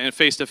it in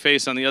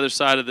face-to-face on the other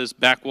side of this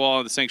back wall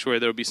of the sanctuary.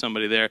 There will be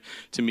somebody there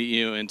to meet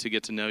you and to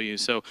get to know you.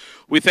 So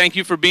we thank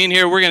you for being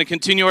here. We're going to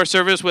continue our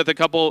service with a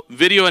couple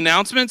video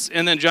announcements,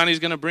 and then Johnny's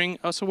going to bring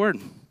us a word.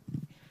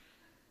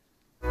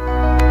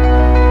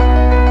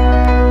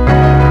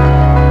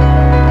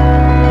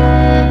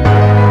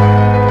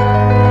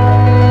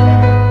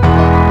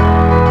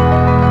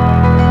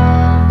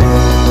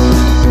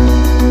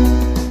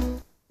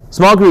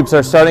 Small groups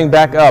are starting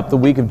back up the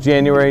week of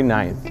January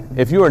 9th.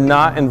 If you are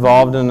not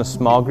involved in a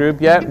small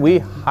group yet, we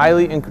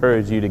highly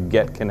encourage you to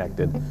get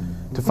connected.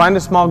 To find a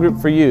small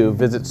group for you,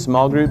 visit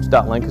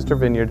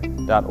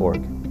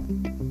smallgroups.lancastervineyard.org.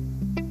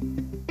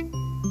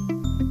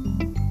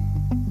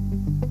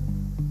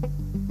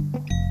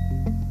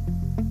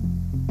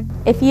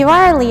 If you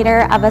are a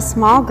leader of a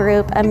small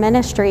group, a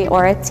ministry,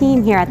 or a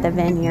team here at the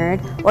Vineyard,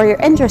 or you're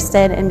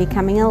interested in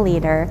becoming a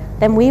leader,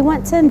 then we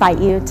want to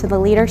invite you to the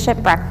Leadership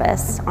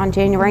Breakfast on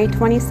January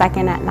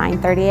 22nd at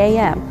 9:30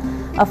 a.m.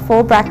 A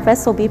full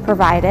breakfast will be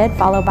provided,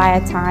 followed by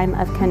a time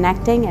of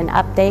connecting and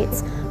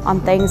updates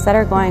on things that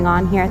are going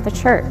on here at the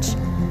church.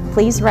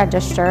 Please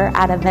register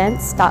at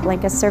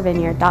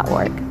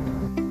events.lancastervineyard.org.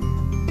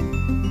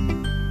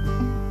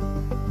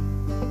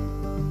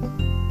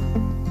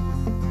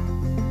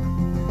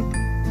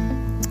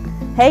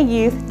 Hey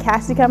youth,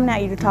 Cassie coming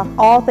at you to talk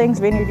all things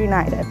Vineyard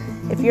United.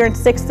 If you're in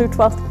 6th through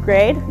 12th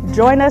grade,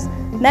 join us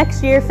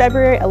next year,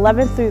 February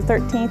 11th through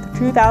 13th,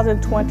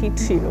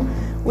 2022.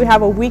 We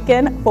have a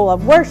weekend full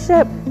of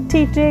worship,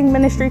 teaching,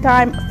 ministry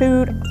time,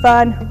 food,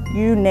 fun,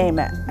 you name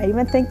it. I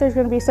even think there's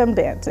going to be some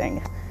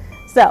dancing.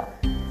 So,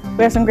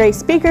 we have some great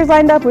speakers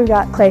lined up. We've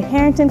got Clay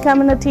Harrington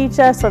coming to teach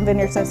us from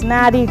Vineyard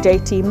Cincinnati,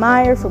 JT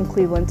Meyer from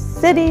Cleveland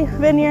City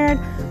Vineyard.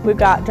 We've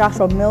got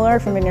Joshua Miller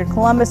from Vineyard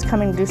Columbus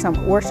coming to do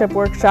some worship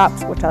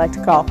workshops, which I like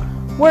to call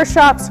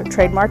workshops,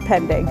 trademark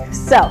pending.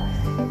 So,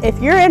 if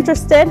you're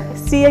interested,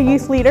 see a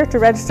youth leader to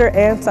register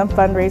and some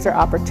fundraiser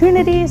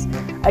opportunities.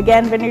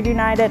 Again, Vineyard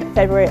United,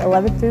 February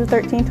 11th through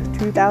 13th,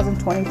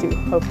 2022.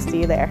 Hope to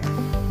see you there.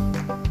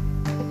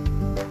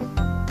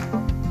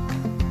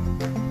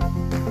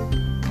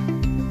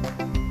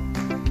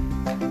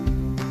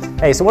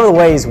 Hey, so one of the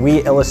ways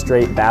we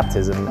illustrate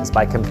baptism is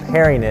by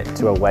comparing it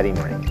to a wedding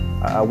ring.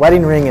 A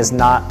wedding ring is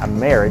not a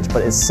marriage,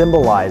 but it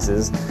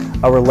symbolizes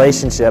a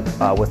relationship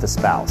with a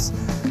spouse.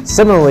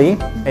 Similarly,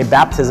 a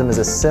baptism is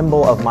a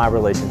symbol of my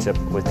relationship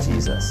with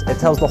Jesus. It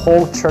tells the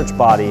whole church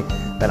body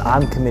that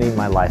I'm committing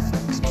my life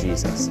to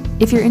Jesus.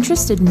 If you're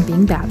interested in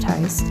being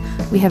baptized,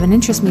 we have an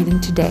interest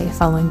meeting today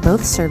following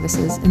both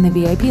services in the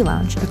VIP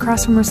lounge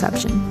across from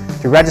reception.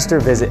 To register,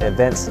 visit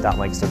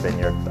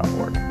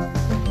events.lancastervineyard.org.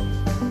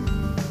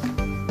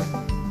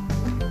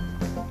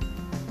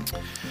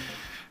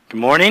 Good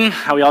morning.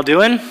 How are y'all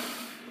doing?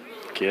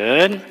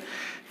 Good.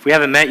 If we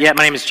haven't met yet,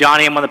 my name is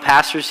Johnny. I'm one of the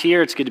pastors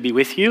here. It's good to be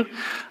with you.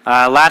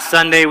 Last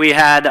Sunday we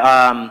had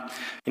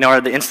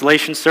the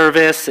installation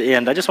service,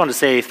 and I just wanted to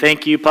say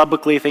thank you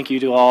publicly. Thank you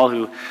to all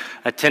who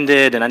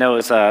attended, and I know it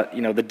was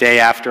the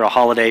day after a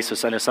holiday,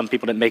 so I know some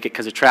people didn't make it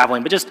because of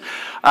traveling, but just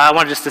I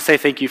wanted just to say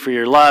thank you for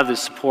your love, the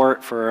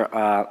support for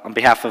on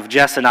behalf of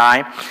Jess and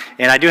I.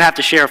 And I do have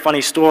to share a funny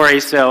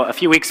story. So a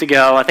few weeks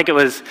ago, I think it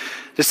was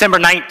December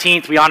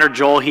 19th, we honored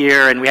Joel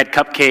here, and we had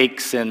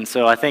cupcakes, and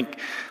so I think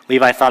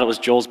Levi thought it was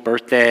Joel's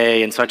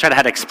birthday, and so I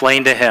had to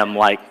explain to him,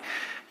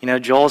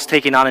 Joel's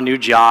taking on a new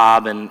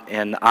job,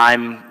 and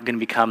I'm going to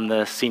become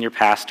the senior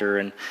pastor.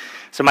 And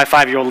so my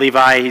 5-year-old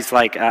Levi, he's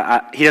like,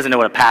 he doesn't know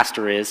what a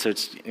pastor is, so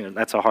it's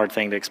that's a hard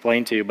thing to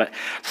explain to. But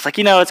it's like,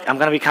 I'm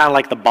going to be kind of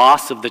like the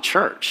boss of the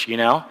church,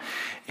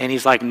 And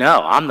he's like,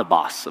 no, I'm the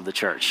boss of the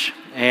church.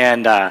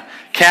 And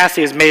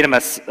Cassie has made him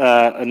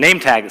a name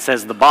tag that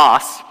says the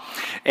boss.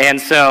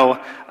 And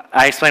so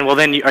I explained, well,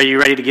 then are you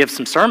ready to give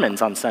some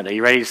sermons on Sunday? Are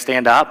you ready to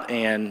stand up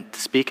and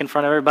speak in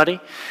front of everybody?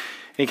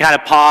 And he kind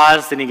of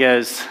paused, and he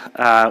goes,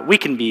 we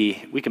can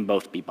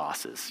both be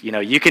bosses.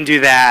 You can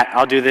do that,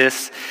 I'll do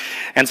this.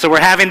 And so we're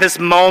having this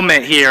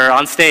moment here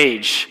on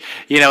stage,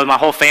 with my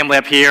whole family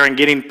up here and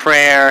getting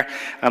prayer.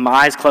 My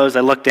eyes closed,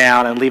 I look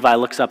down, and Levi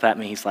looks up at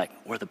me. He's like,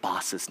 we're the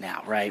bosses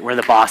now, right? We're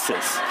the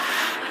bosses.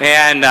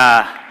 And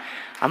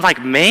I'm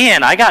like,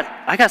 man, I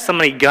got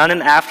somebody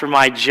gunning after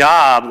my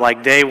job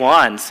like day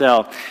one.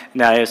 So,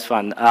 no, it was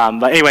fun.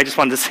 But anyway, I just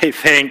wanted to say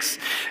thanks.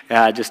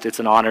 It's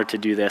an honor to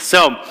do this.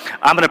 So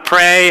I'm going to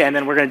pray, and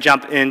then we're going to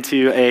jump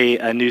into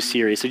a new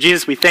series. So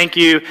Jesus, we thank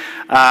you.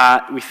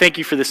 We thank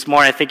you for this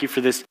morning. I thank you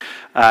for this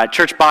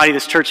church body,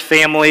 this church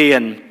family.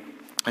 And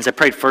as I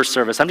prayed first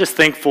service, I'm just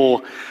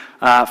thankful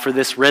for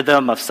this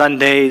rhythm of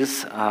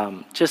Sundays.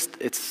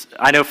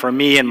 I know for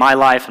me and my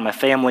life and my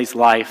family's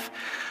life,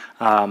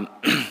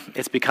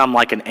 it's become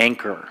like an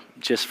anchor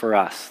just for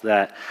us,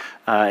 that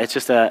it's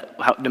just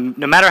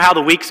no matter how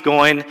the week's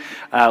going,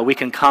 we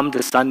can come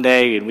to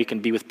Sunday and we can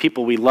be with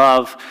people we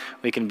love.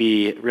 We can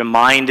be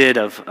reminded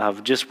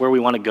of just where we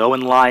want to go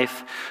in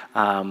life,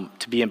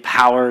 to be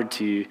empowered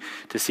to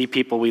see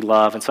people we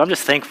love. And so I'm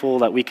just thankful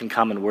that we can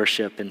come and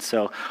worship. And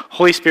so,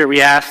 Holy Spirit,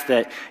 we ask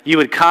that you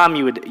would come,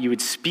 you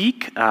would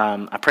speak.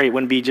 I pray it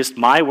wouldn't be just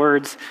my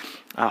words.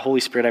 Holy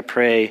Spirit, I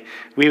pray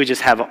we would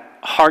just have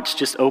hearts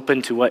just open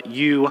to what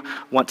you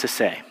want to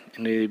say,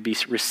 and we would be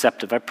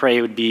receptive. I pray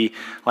it would be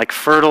like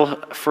fertile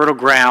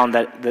ground,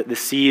 that the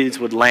seeds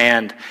would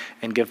land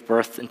and give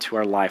birth into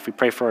our life. We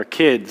pray for our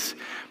kids.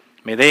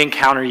 May they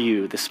encounter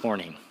you this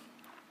morning.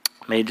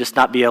 May it just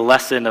not be a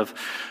lesson of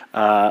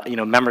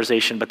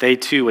memorization, but they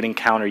too would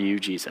encounter you,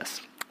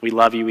 Jesus. We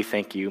love you. We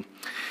thank you. In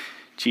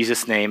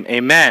Jesus' name,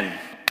 amen.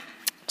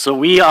 So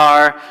we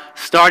are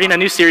starting a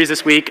new series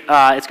this week. It's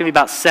going to be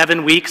about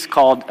 7 weeks,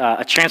 called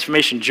A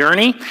Transformation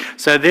Journey.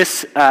 So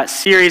this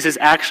series has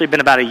actually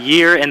been about a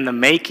year in the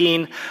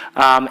making,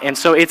 and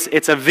so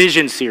it's a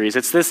vision series.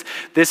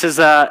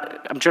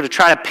 I'm trying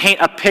to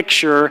paint a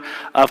picture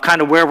of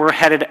kind of where we're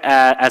headed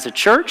as a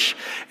church.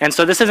 And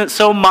so this isn't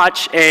so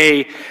much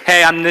hey,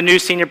 I'm the new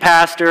senior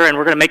pastor, and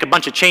we're going to make a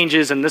bunch of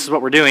changes, and this is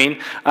what we're doing.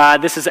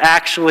 This is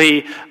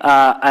actually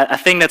a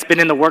thing that's been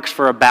in the works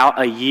for about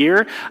a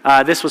year.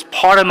 This was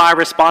part of my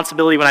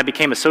responsibility when I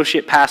became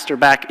associate pastor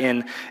back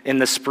in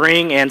the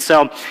spring. And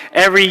so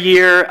every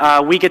year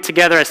we get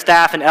together as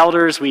staff and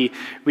elders. We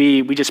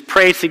just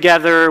pray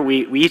together.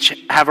 We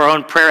each have our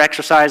own prayer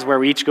exercise where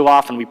we each go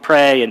off and we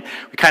pray, and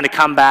we kind of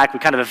come back. We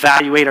kind of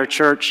evaluate our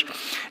church,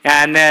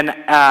 and then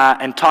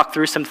and talk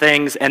through some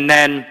things, and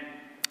then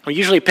we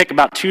usually pick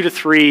about 2 to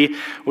 3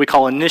 what we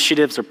call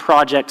initiatives or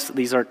projects.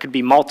 These could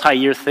be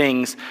multi-year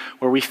things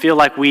where we feel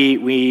like we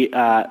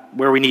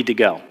where we need to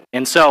go.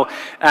 And so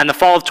in the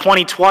fall of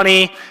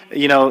 2020,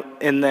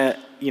 in the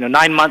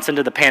 9 months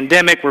into the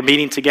pandemic, we're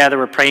meeting together,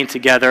 we're praying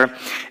together,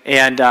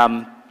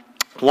 and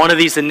one of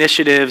these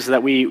initiatives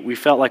that we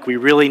felt like we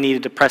really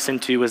needed to press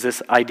into was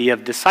this idea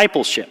of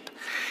discipleship.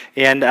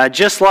 And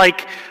just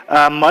like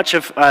much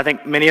of, I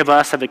think many of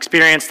us have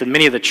experienced, and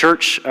many of the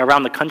church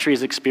around the country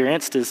has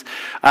experienced, is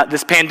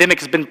this pandemic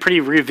has been pretty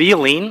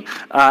revealing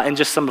in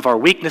just some of our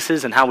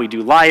weaknesses and how we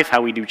do life,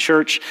 how we do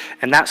church,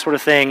 and that sort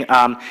of thing.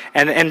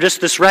 And just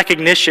this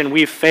recognition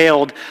we've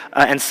failed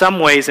in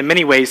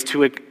many ways,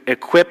 to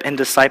equip and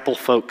disciple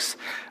folks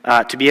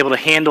to be able to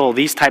handle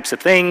these types of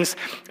things,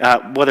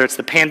 whether it's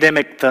the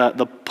pandemic,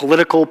 the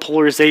political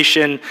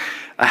polarization,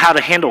 how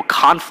to handle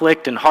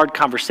conflict and hard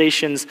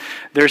conversations.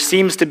 There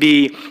seems to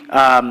be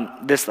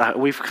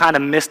we've kind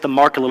of missed the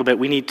mark a little bit.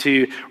 We need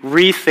to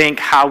rethink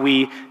how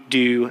we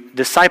do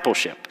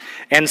discipleship.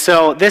 And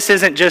so this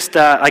isn't just,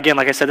 again,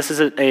 like I said, this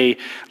isn't a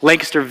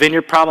Lancaster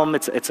Vineyard problem.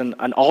 It's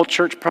an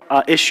all-church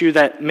issue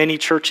that many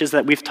churches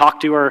that we've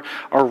talked to are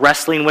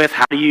wrestling with.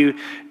 How do you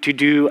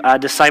do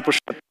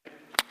discipleship?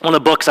 One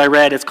of the books I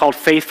read, it's called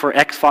Faith for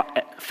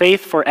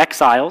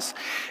Exiles.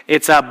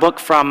 It's a book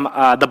from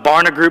the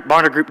Barna Group.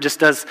 Barna Group just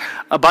does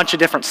a bunch of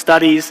different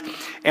studies.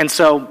 And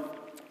so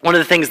one of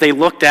the things they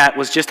looked at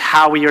was just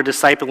how we are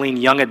discipling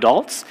young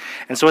adults.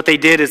 And so what they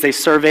did is they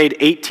surveyed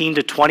 18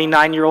 to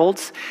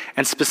 29-year-olds,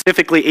 and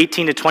specifically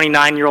 18 to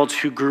 29-year-olds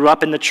who grew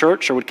up in the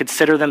church or would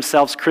consider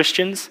themselves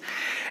Christians.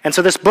 And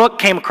so this book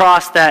came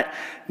across that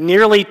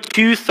nearly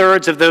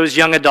 2/3 of those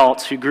young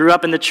adults who grew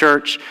up in the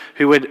church,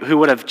 who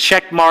would have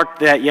checkmarked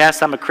that,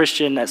 yes, I'm a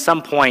Christian at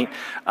some point,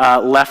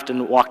 left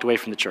and walked away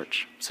from the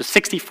church. So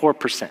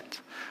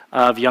 64%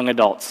 of young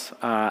adults,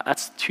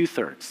 that's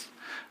 2/3.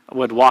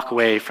 Would walk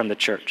away from the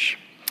church.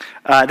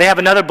 They have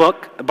another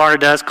book, Barna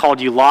does, called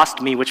You Lost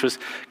Me, which was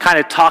kind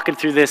of talking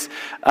through this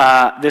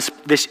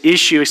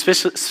issue,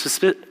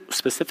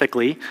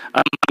 specifically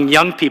among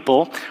young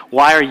people.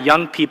 Why are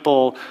young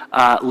people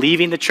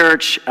leaving the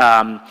church?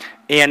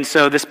 And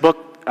so this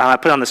book, I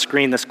put on the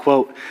screen this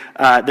quote.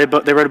 They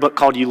wrote a book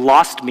called You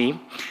Lost Me,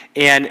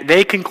 and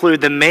they conclude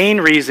the main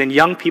reason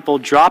young people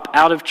drop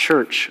out of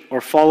church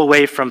or fall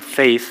away from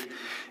faith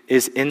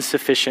is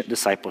insufficient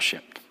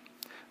discipleship.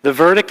 The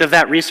verdict of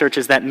that research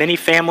is that many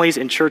families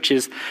and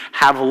churches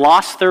have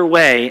lost their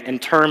way in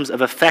terms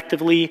of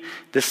effectively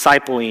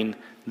discipling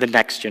the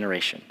next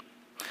generation.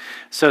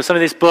 So some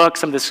of this book,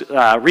 some of this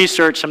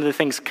research, some of the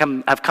things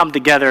have come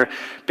together.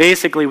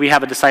 Basically, we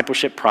have a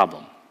discipleship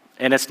problem.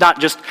 And it's not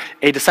just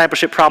a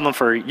discipleship problem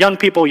for young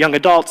people, young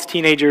adults,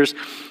 teenagers,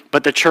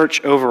 but the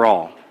church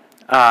overall.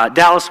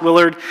 Dallas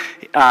Willard,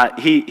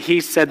 he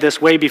said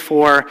this way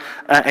before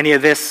any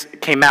of this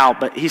came out,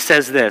 but he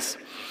says this: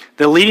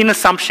 the leading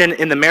assumption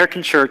in the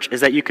American church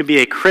is that you can be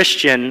a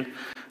Christian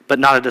but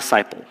not a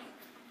disciple.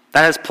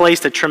 That has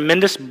placed a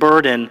tremendous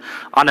burden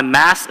on a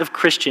mass of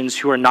Christians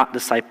who are not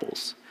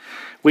disciples.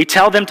 We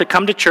tell them to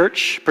come to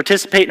church,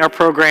 participate in our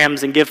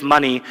programs, and give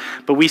money,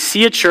 but we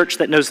see a church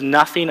that knows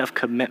nothing of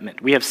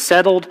commitment. We have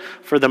settled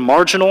for the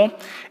marginal,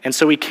 and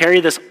so we carry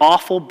this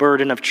awful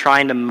burden of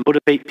trying to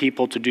motivate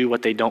people to do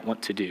what they don't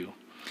want to do.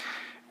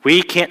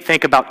 We can't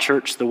think about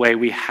church the way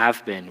we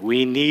have been.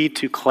 We need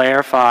to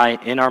clarify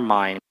in our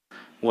mind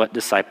what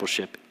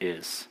discipleship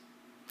is.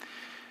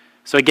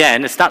 So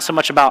again, it's not so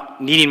much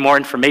about needing more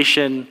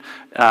information,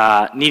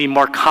 needing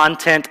more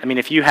content. I mean,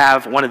 if you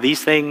have one of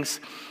these things,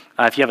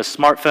 if you have a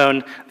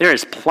smartphone, there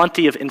is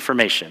plenty of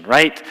information,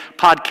 right?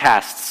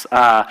 Podcasts,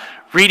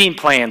 reading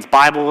plans,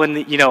 Bible,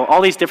 and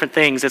all these different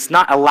things. It's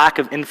not a lack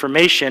of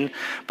information,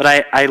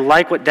 but I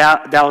like what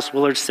Dallas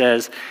Willard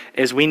says,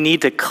 is we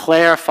need to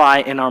clarify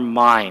in our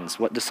minds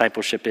what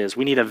discipleship is.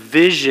 We need a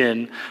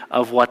vision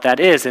of what that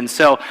is. And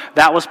so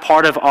that was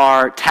part of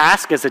our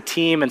task as a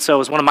team, and so it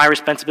was one of my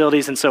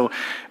responsibilities. And so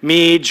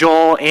me,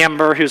 Joel,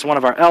 Amber, who's one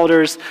of our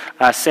elders,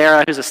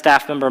 Sarah, who's a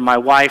staff member, my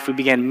wife, we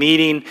began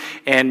meeting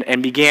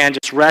and began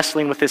just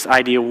wrestling with this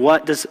idea: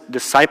 what does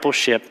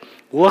discipleship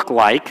look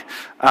like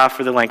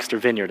for the Lancaster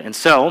Vineyard? And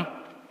so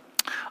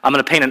I'm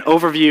going to paint an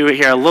overview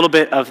here, a little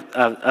bit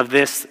of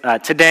this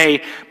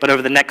today, but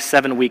over the next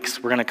 7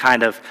 weeks, we're going to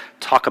kind of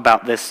talk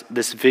about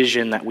this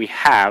vision that we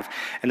have.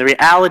 And the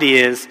reality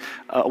is,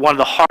 one of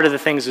the heart of the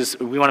things is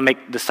we want to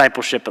make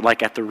discipleship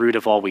like at the root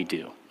of all we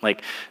do.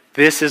 Like,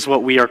 this is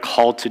what we are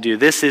called to do.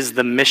 This is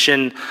the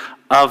mission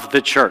of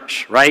the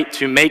church, right?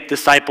 To make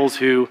disciples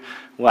who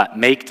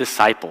make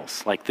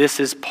disciples. Like, this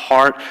is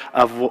part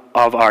of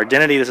our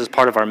identity. This is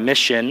part of our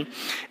mission.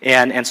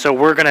 And so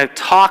we're going to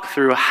talk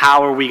through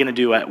how are we going to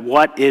do it.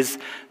 What is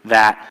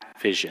that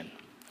vision?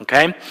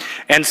 Okay?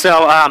 And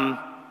so,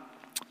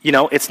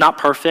 it's not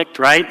perfect,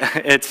 right?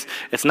 It's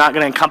not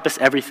going to encompass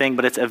everything,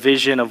 but it's a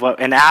vision of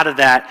what, and out of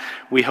that,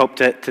 we hope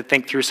to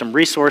think through some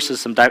resources,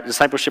 some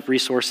discipleship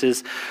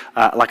resources,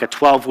 like a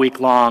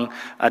 12-week-long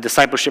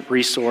discipleship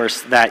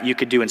resource that you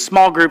could do in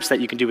small groups, that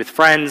you can do with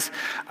friends,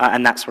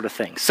 and that sort of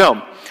thing.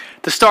 So,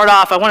 to start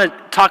off, I want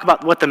to talk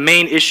about what the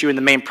main issue and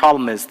the main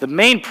problem is. The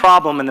main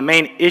problem and the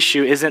main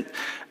issue isn't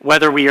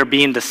whether we are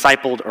being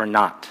discipled or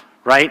not,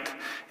 right?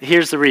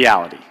 Here's the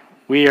reality.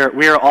 We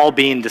are all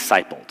being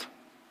discipled.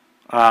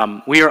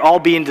 We are all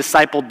being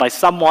discipled by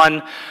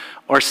someone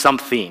or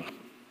something,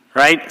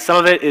 right? Some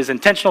of it is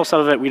intentional,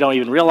 some of it we don't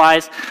even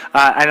realize.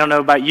 I don't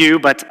know about you,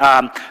 but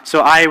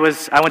so I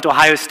went to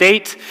Ohio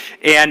State,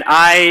 and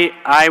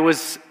I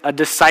was a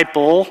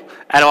disciple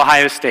at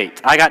Ohio State.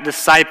 I got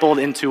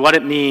discipled into what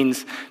it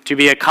means to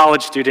be a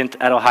college student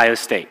at Ohio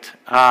State.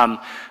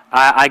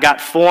 I got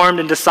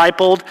formed and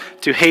discipled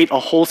to hate a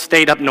whole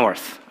state up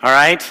north, all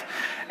right?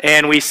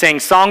 And we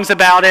sang songs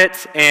about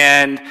it,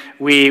 and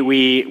we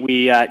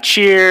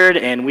cheered,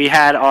 and we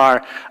had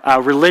our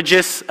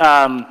religious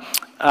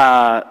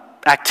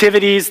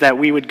activities that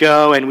we would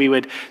go and we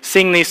would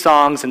sing these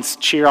songs and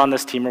cheer on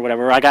this team or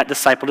whatever. I got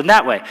discipled in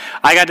that way.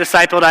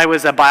 I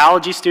was a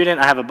biology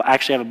student. I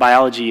actually have a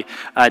biology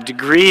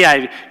degree.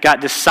 I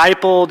got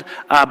discipled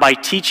by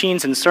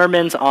teachings and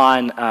sermons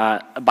on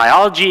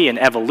biology and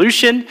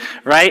evolution,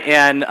 right?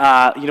 And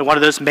one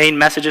of those main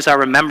messages I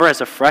remember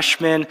as a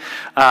freshman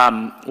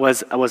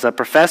was a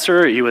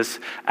professor. He was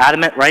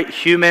adamant, right?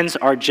 Humans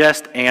are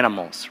just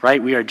animals,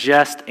 right? We are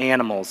just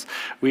animals.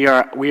 We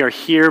are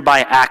here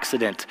by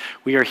accident.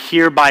 We are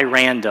here by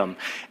random.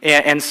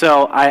 And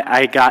so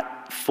I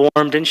got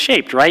formed and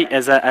shaped, right?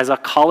 As a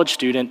college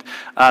student,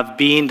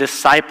 being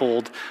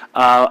discipled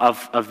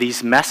of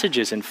these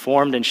messages and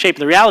formed and shaped.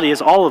 And the reality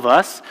is all of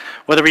us,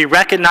 whether we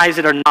recognize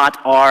it or not,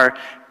 are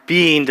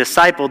being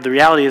discipled. The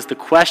reality is the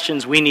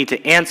questions we need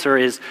to answer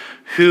is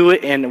who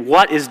and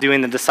what is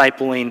doing the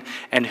discipling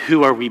and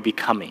who are we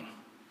becoming?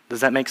 Does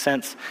that make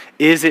sense?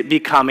 Is it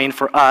becoming,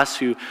 for us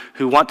who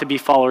want to be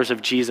followers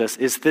of Jesus,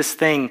 is this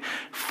thing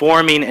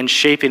forming and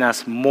shaping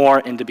us more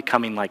into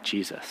becoming like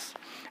Jesus?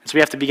 And so we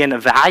have to begin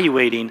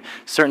evaluating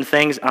certain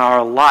things in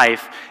our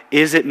life.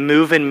 Is it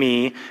moving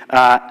me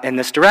in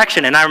this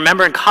direction? And I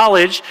remember in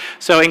college,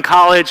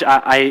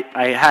 I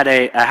had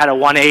a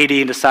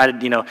 180 and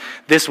decided,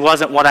 this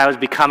wasn't what I was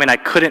becoming. I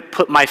couldn't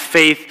put my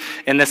faith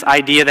in this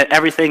idea that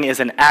everything is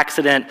an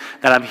accident,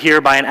 that I'm here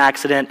by an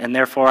accident, and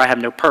therefore I have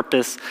no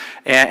purpose,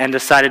 and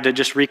decided to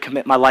just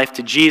recommit my life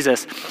to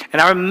Jesus.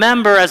 And I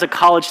remember as a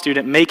college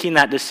student making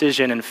that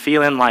decision and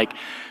feeling like,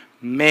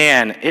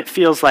 man, it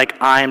feels like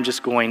I'm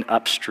just going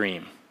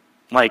upstream.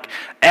 Like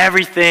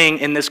everything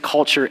in this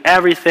culture,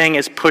 everything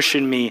is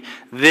pushing me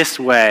this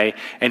way.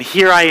 And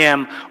here I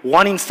am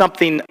wanting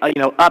something,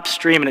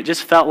 upstream. And it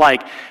just felt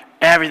like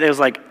everything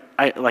was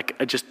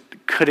I just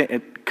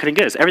couldn't get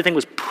it. Everything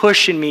was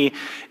pushing me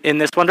in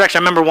this one direction.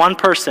 I remember one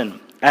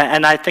person,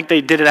 and I think they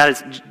did it out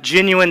of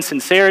genuine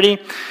sincerity.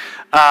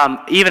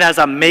 Even as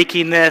I'm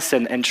making this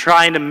and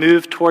trying to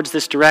move towards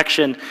this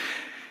direction,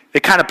 they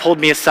kind of pulled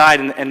me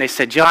aside and they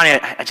said, Johnny,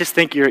 I just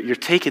think you're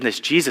taking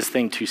this Jesus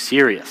thing too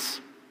serious.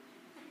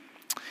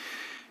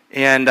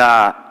 And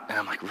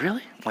I'm like,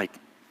 really? Like,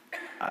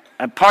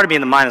 part of me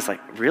in the mind is like,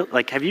 really?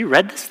 Like, have you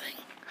read this thing?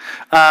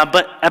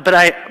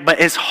 But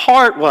his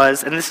heart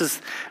was, and this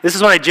is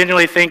what I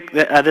genuinely think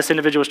that this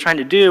individual was trying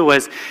to do,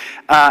 was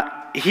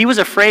he was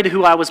afraid of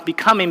who I was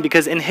becoming,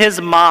 because in his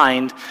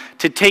mind,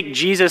 to take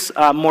Jesus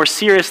more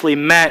seriously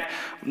meant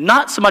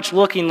not so much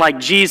looking like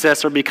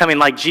Jesus or becoming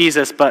like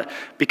Jesus, but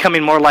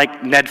becoming more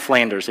like Ned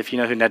Flanders, if you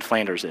know who Ned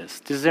Flanders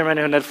is. Does everyone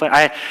know who Ned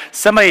Flanders is?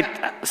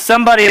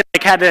 Somebody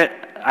like had to,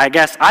 I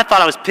guess, I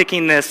thought I was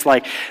picking this,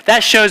 like,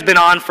 that show's been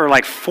on for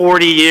like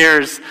 40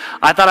 years.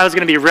 I thought I was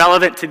going to be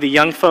relevant to the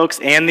young folks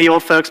and the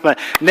old folks, but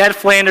Ned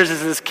Flanders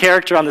is this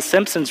character on The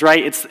Simpsons,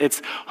 right?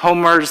 It's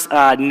Homer's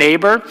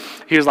neighbor.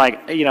 He was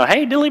like,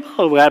 hey, Dilly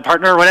Bo, we got a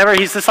partner or whatever.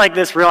 He's just like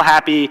this real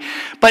happy,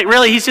 but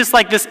really he's just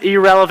like this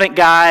irrelevant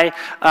guy.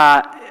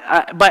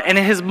 But in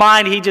his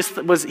mind, he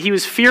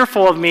was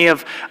fearful of me,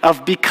 of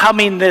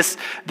becoming this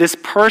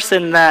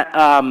person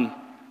that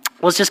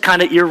was just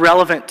kind of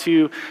irrelevant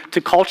to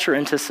culture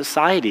and to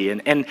society.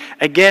 And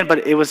again,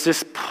 but it was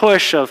this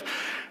push of,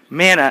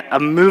 man,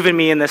 moving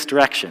me in this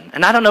direction.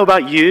 And I don't know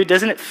about you,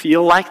 doesn't it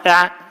feel like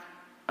that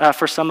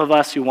for some of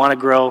us who want to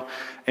grow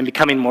in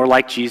becoming more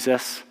like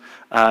Jesus,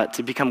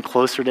 to become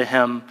closer to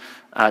him,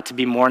 to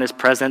be more in his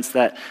presence,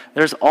 that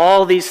there's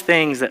all these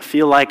things that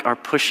feel like are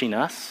pushing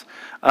us,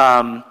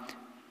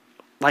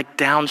 like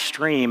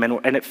downstream,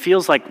 and it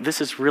feels like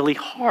this is really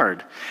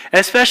hard. And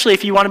especially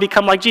if you want to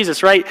become like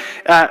Jesus, right?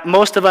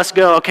 Most of us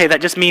go, okay, that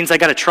just means I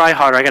got to try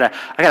harder. I got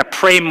to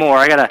pray more.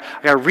 I got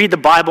to read the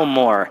Bible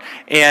more.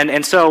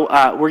 And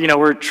so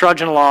we're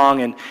trudging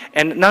along,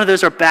 and none of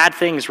those are bad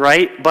things,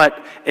 right?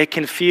 But it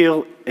can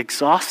feel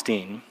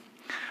exhausting.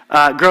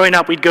 Growing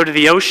up, we'd go to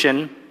the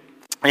ocean.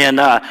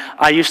 And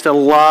I used to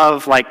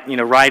love,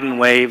 riding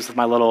waves with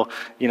my little,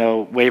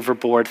 waver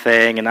board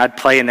thing, and I'd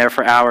play in there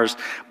for hours.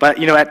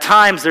 But, at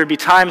times, there'd be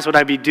times when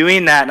I'd be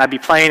doing that, and I'd be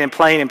playing and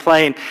playing and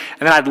playing,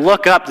 and then I'd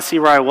look up to see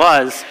where I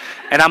was,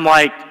 and I'm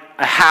like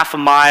a half a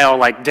mile,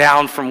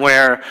 down from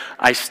where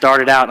I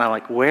started out, and I'm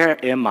like,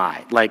 where am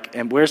I?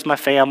 And where's my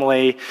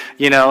family?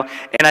 And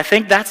I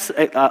think that's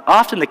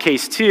often the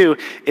case, too,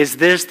 is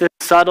there's this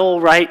subtle,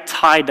 right,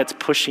 tide that's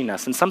pushing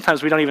us. And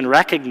sometimes we don't even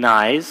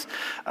recognize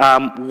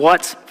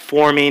what's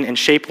forming and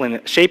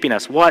shaping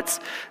us, what's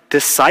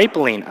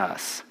discipling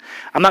us.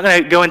 I'm not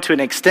going to go into it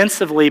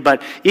extensively,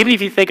 but even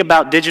if you think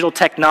about digital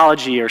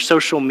technology or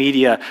social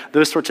media,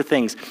 those sorts of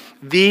things,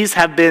 these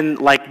have been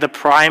the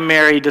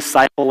primary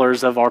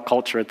disciplers of our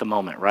culture at the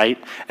moment,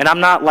 right? And I'm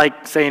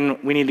not saying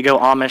we need to go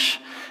Amish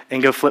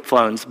and go flip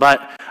phones,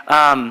 but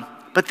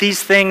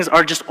these things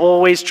are just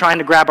always trying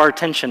to grab our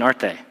attention, aren't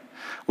they?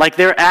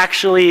 They're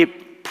actually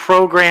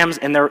programs,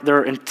 and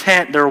their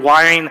intent, their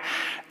wiring,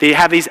 they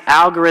have these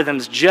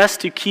algorithms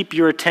just to keep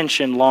your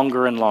attention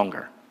longer and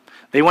longer.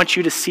 They want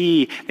you to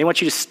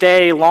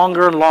stay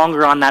longer and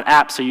longer on that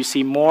app, so you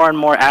see more and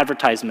more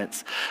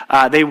advertisements.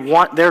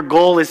 Their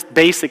goal is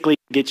basically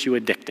to get you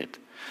addicted,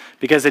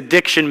 because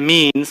addiction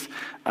means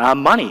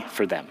money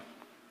for them,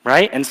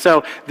 right? And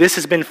so this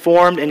has been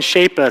formed and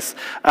shaped us.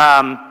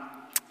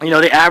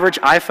 The average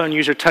iPhone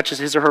user touches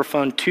his or her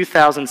phone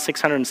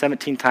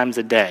 2,617 times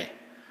a day,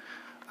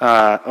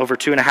 over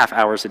 2.5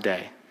 hours a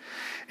day.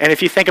 And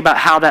if you think about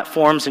how that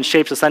forms and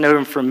shapes us, I know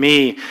even for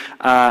me,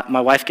 my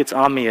wife gets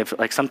on me if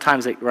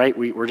sometimes,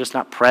 we're just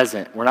not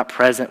present. We're not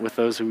present with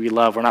those who we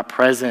love. We're not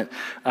present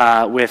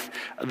with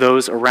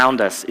those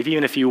around us. If you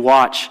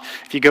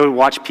go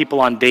watch people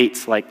on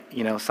dates,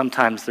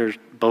 sometimes they're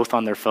both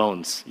on their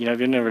phones. You know,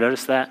 have you never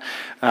noticed that?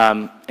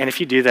 And if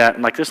you do that,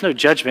 like, there's no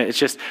judgment. It's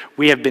just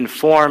we have been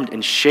formed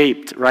and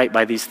shaped, right,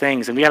 by these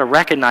things. And we got to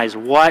recognize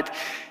what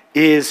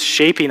is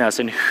shaping us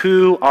and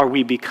who are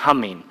we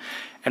becoming.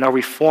 And are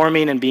we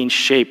forming and being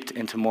shaped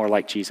into more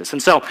like Jesus?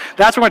 And so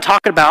that's what we're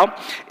talking about.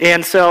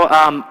 And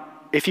so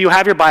if you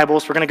have your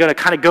Bibles, we're going to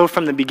kind of go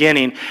from the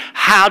beginning.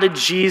 How did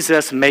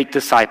Jesus make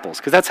disciples?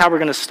 Because that's how we're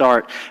going to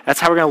start. That's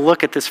how we're going to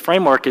look at this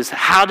framework, is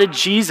how did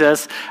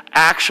Jesus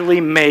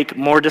actually make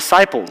more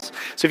disciples?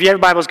 So if you have your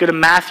Bibles, go to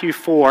Matthew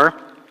 4.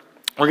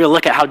 We're going to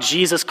look at how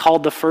Jesus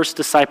called the first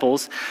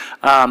disciples.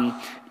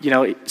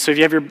 So if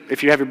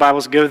you have your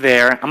Bibles, go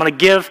there. I'm going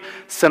to give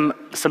some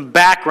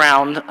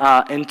background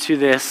into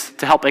this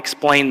to help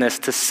explain this,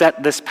 to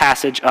set this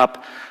passage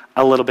up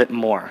a little bit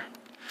more.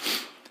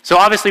 So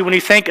obviously, when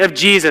you think of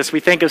Jesus, we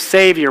think of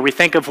Savior, we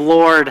think of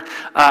Lord,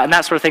 and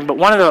that sort of thing. But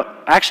one of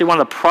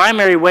the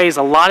primary ways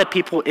a lot of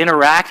people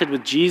interacted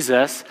with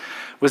Jesus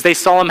was they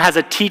saw him as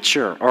a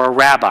teacher or a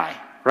rabbi,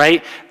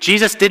 right?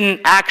 Jesus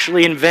didn't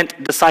actually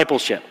invent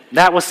discipleship.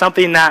 That was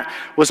something that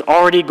was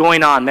already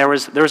going on. There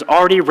was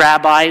already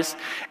rabbis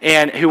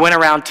who went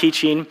around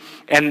teaching.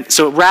 And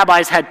so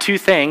rabbis had two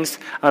things.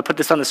 I'm going to put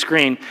this on the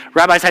screen.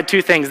 Rabbis had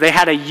two things. They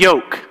had a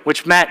yoke,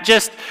 which meant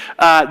just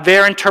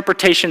their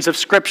interpretations of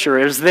Scripture.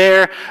 It was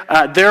their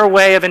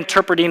way of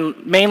interpreting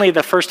mainly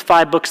the first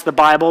 5 books of the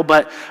Bible,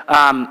 but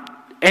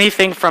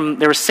anything from,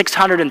 there were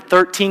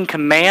 613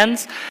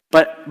 commands,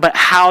 but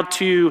how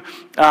to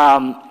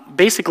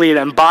basically it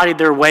embodied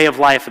their way of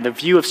life and the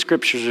view of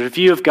Scriptures, the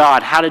view of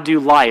God, how to do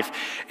life.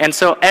 And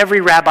so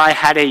every rabbi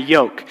had a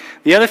yoke.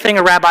 The other thing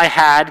a rabbi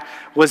had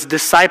was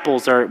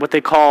disciples, or what they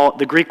call,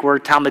 the Greek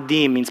word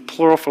talmidim, means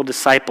plural for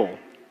disciple.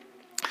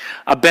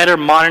 A better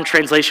modern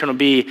translation would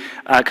be,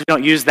 because we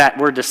don't use that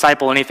word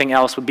disciple, anything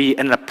else, would be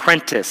an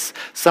apprentice,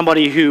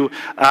 somebody who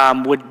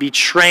would be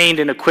trained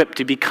and equipped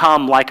to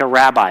become like a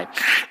rabbi.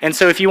 And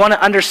so if you want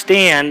to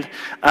understand,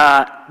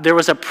 there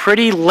was a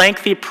pretty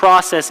lengthy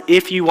process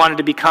if you wanted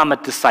to become a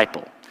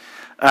disciple.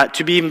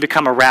 To even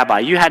become a rabbi.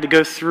 You had to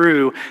go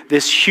through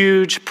this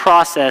huge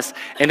process,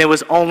 and it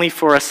was only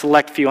for a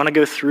select few. I want to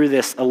go through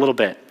this a little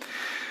bit.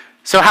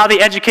 So how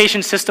the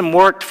education system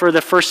worked for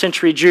the first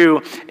century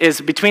Jew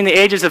is between the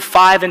ages of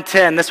 5 and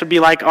 10, this would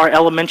be like our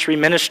elementary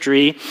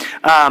ministry,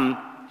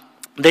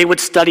 they would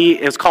study,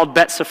 it was called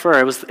Bet Sefer,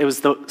 it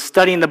was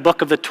studying the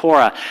book of the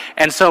Torah.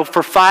 And so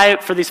for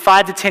these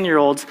 5 to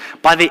 10-year-olds,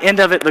 by the end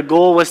of it, the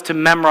goal was to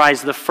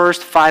memorize the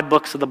first 5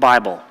 books of the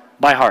Bible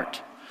by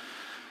heart.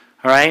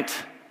 All right?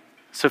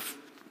 So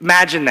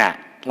imagine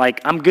that.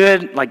 Like, I'm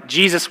good, like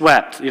Jesus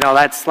wept. You know,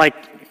 that's like,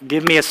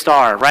 give me a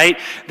star, right?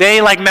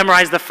 They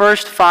memorized the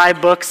first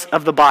 5 books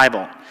of the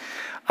Bible.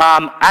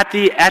 At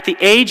the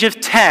age of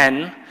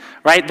 10,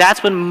 right,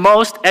 that's when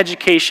most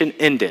education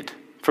ended.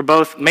 For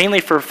both, mainly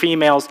for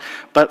females,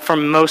 but for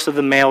most of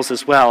the males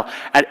as well.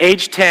 At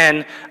age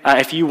 10,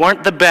 if you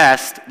weren't the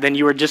best, then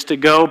you were just to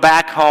go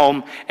back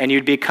home and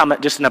you'd become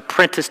just an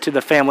apprentice to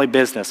the family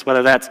business,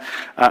 whether that's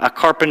a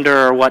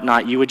carpenter or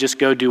whatnot. You would just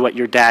go do what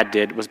your dad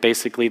did,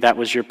 that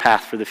was your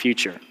path for the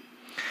future.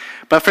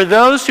 But for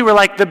those who were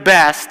like the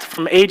best,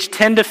 from age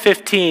 10 to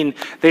 15,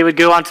 they would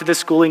go on to this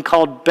schooling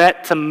called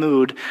Bet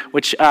Talmud,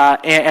 which,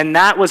 and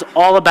that was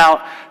all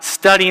about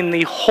studying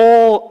the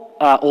whole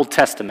Old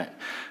Testament.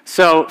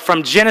 So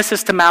from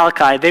Genesis to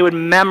Malachi, they would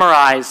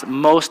memorize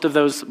most of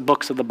those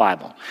books of the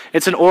Bible.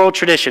 It's an oral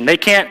tradition. They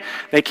can't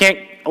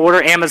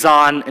order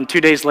Amazon and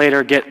 2 days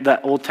later get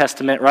the Old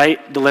Testament,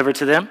 right, delivered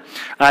to them.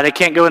 They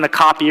can't go in the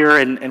copier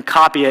and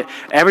copy it.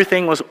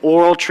 Everything was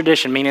oral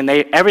tradition, meaning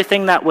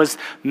everything that was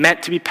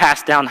meant to be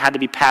passed down had to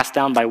be passed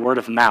down by word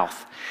of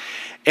mouth.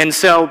 And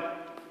so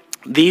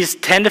these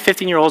 10 to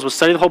 15-year-olds would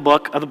study the whole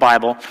book of the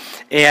Bible,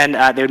 and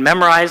they would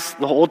memorize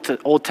the whole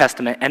Old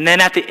Testament. And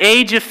then at the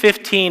age of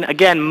 15,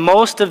 again,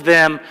 most of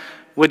them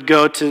would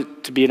go to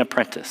be an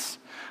apprentice.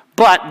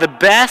 But the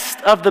best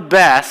of the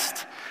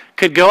best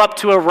could go up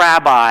to a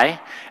rabbi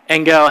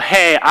and go,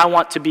 hey, I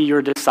want to be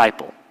your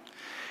disciple.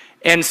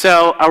 And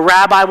so a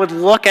rabbi would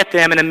look at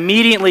them and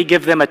immediately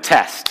give them a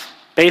test,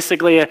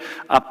 basically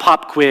a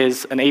pop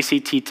quiz, an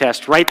ACT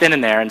test, right then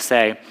and there, and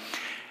say,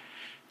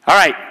 all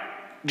right,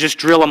 just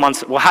drill them on,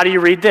 well, how do you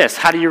read this?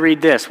 How do you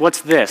read this?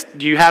 What's this?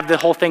 Do you have the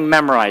whole thing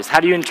memorized? How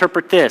do you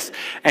interpret this?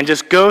 And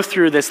just go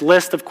through this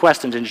list of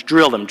questions and just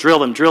drill them.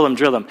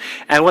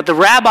 And what the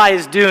rabbi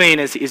is doing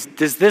is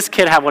does this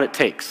kid have what it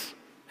takes?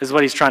 Is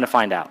what he's trying to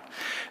find out.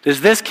 Does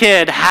this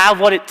kid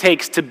have what it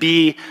takes to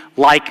be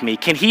like me?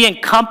 Can he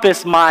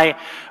encompass my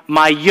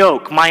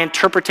yoke, my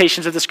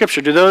interpretations of the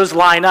Scripture? Do those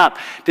line up?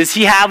 Does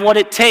he have what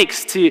it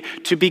takes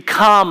to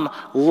become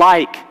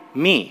like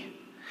me?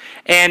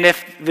 And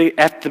if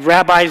the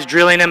rabbi's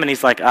drilling him and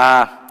he's like,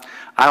 I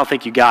don't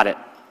think you got it.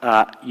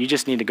 You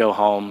just need to go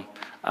home,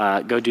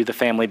 go do the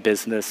family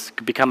business,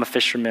 become a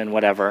fisherman,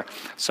 whatever.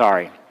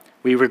 Sorry.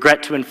 We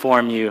regret to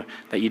inform you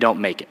that you don't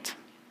make it,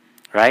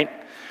 right?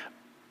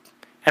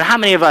 And how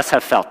many of us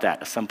have felt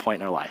that at some point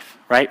in our life,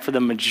 right? For the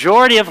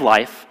majority of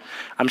life,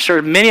 I'm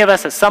sure many of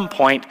us at some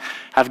point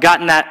have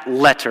gotten that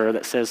letter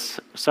that says,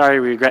 sorry,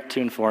 we regret to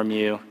inform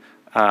you,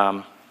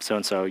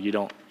 so-and-so, you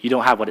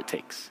don't have what it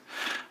takes.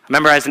 I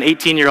remember as an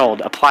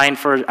 18-year-old applying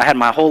I had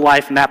my whole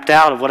life mapped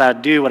out of what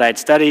I'd do, what I'd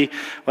study,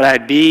 what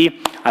I'd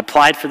be. I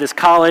applied for this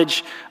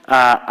college.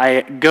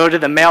 I go to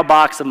the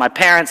mailbox of my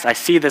parents. I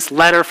see this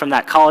letter from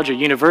that college or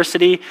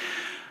university.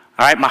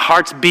 All right, my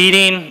heart's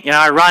beating.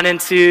 I run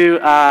into,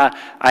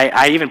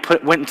 I even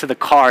went into the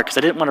car because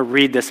I didn't want to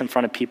read this in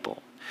front of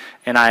people.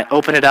 And I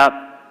open it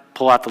up,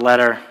 pull out the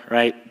letter,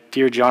 right?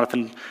 Dear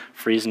Jonathan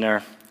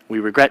Friesner, we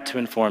regret to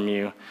inform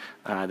you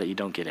that you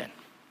don't get in.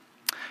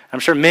 I'm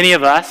sure many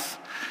of us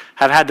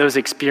have had those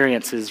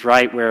experiences,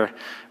 right, where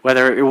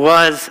whether it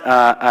was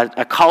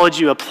a college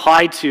you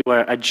applied to or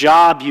a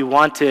job you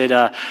wanted,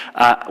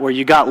 where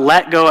you got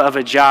let go of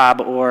a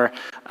job, or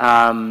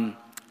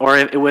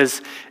it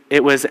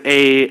was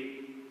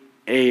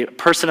a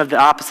person of the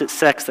opposite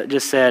sex that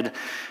just said,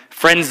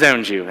 friend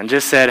zoned you and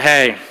just said,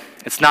 hey,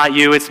 it's not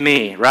you, it's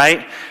me,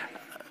 right?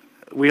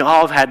 We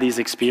all have had these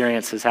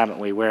experiences, haven't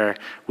we, where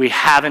we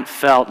haven't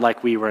felt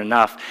like we were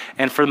enough.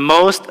 And for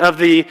most of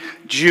the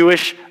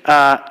Jewish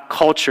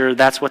culture,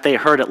 that's what they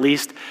heard, at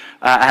least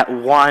at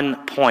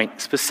one point,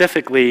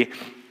 specifically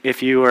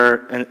if you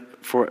were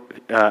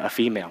a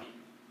female.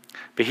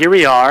 But here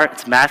we are,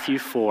 it's Matthew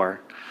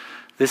 4.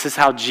 This is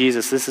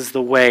this is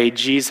the way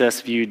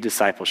Jesus viewed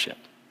discipleship.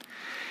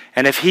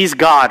 And if he's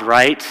God,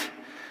 right,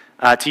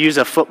 to use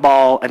a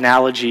football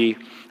analogy,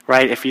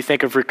 right, if you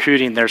think of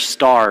recruiting, there's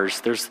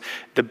stars. There's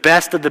the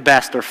best of the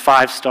best are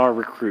 5-star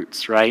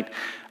recruits, right?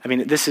 I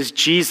mean, this is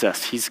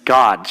Jesus. He's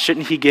God.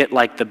 Shouldn't he get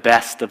like the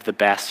best of the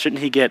best?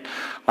 Shouldn't he get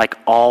like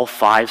all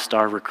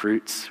 5-star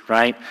recruits,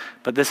 right?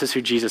 But this is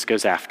who Jesus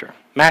goes after.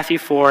 Matthew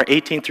 4,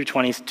 18 through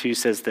 22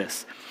 says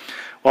this.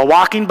 While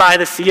walking by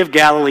the Sea of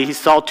Galilee, he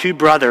saw 2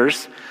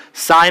 brothers,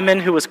 Simon,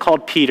 who was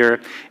called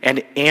Peter,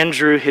 and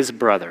Andrew, his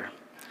brother,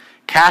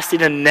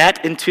 casting a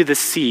net into the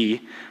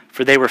sea,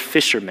 for they were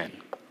fishermen.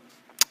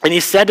 And he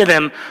said to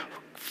them,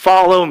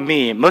 follow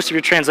me. Most of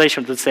your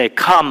translations would say,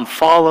 come,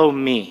 follow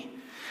me,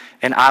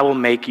 and I will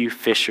make you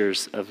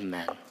fishers of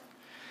men.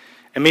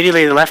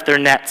 Immediately they left their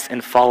nets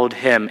and followed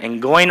him.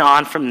 And going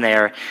on from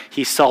there,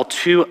 he saw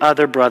 2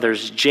 other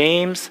brothers,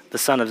 James, the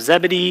son of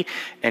Zebedee,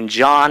 and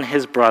John,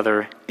 his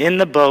brother, in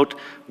the boat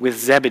with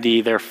Zebedee,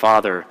 their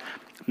father,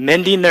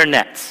 mending their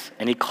nets,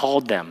 and he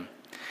called them.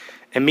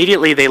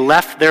 Immediately they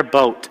left their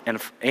boat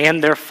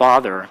and their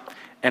father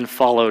and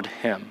followed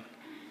him.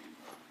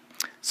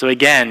 So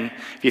again,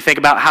 if you think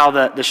about how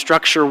the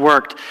structure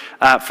worked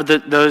for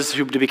those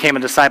who became a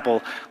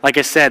disciple, like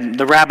I said,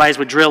 the rabbis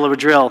would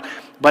drill,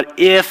 but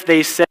if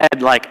they said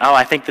like, oh,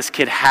 I think this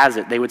kid has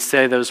it, they would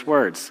say those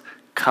words,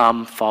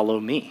 come follow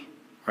me,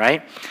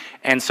 right?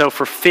 And so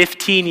for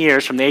 15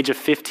 years, from the age of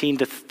 15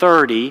 to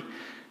 30,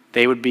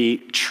 they would be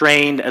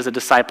trained as a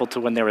disciple to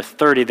when they were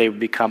 30, they would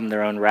become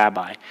their own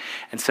rabbi.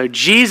 And so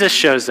Jesus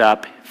shows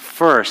up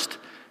first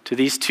to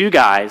these 2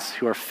 guys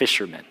who are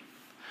fishermen.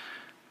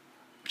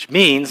 Which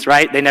means,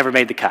 right, they never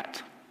made the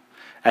cut.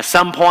 At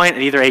some point,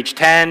 at either age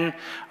 10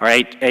 or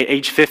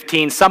age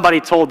 15, somebody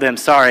told them,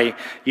 sorry,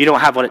 you don't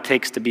have what it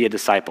takes to be a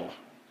disciple.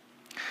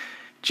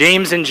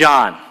 James and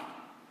John,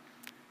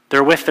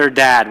 they're with their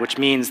dad, which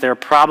means they're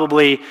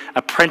probably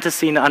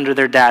apprenticing under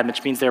their dad,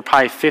 which means they're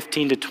probably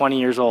 15 to 20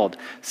 years old.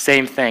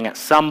 Same thing. At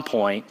some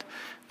point,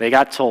 they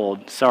got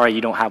told, sorry,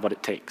 you don't have what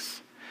it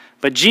takes.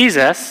 But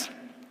Jesus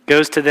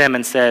goes to them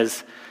and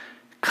says,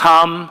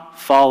 come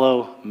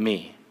follow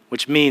me.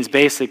 Which means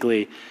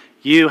basically,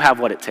 you have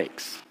what it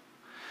takes.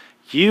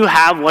 You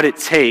have what it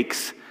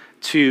takes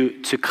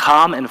to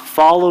come and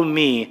follow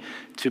me,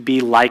 to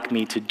be like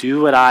me, to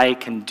do what I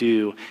can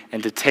do,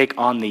 and to take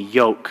on the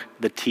yoke,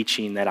 the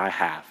teaching that I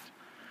have.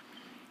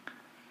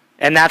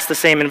 And that's the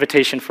same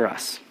invitation for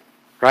us,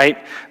 right?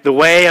 The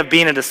way of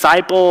being a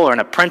disciple or an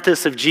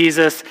apprentice of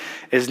Jesus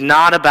is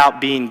not about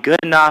being good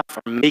enough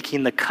or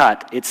making the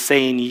cut. It's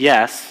saying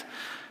yes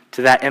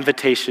to that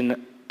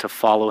invitation to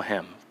follow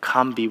him.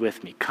 Come be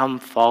with me. Come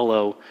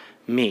follow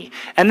me.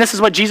 And this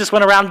is what Jesus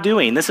went around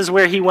doing. This is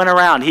where he went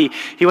around. He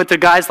went to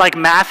guys like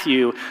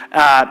Matthew,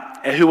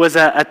 who was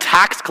a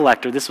tax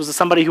collector. This was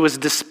somebody who was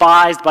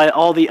despised by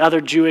all the other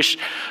Jewish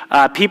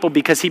people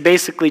because he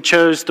basically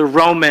chose the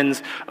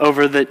Romans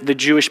over the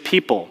Jewish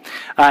people.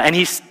 And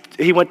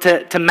he went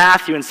to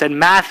Matthew and said,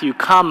 Matthew,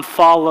 come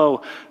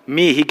follow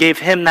me. He gave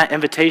him that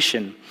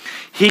invitation.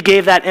 He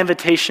gave that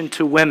invitation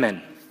to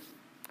women,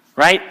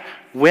 right?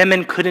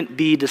 Women couldn't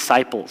be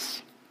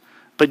disciples.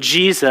 But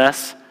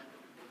Jesus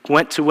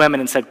went to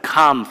women and said,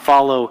 come,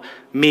 follow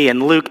me.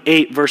 In Luke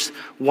 8, verse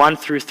 1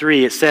 through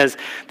 3, it says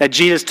that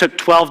Jesus took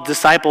 12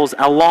 disciples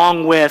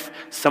along with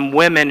some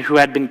women who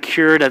had been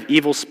cured of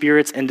evil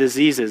spirits and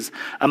diseases.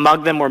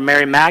 Among them were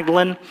Mary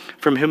Magdalene,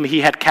 from whom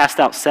he had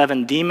cast out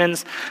 7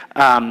 demons,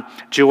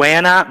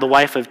 Joanna, the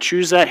wife of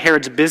Chuza,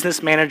 Herod's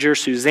business manager,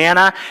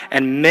 Susanna,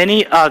 and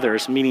many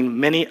others, meaning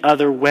many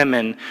other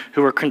women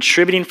who were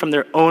contributing from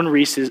their own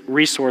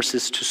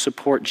resources to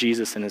support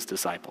Jesus and his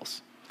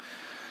disciples.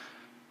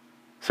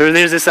 So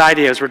there's this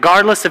idea, is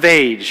regardless of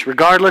age,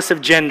 regardless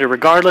of gender,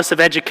 regardless of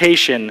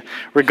education,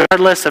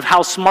 regardless of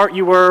how smart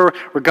you were,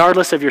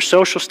 regardless of your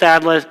social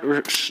status,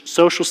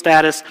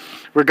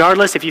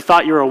 regardless if you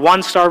thought you were a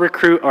 1-star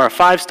recruit or a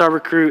 5-star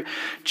recruit,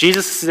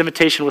 Jesus'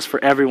 invitation was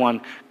for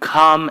everyone.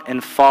 Come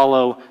and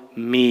follow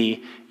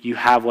me. You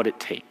have what it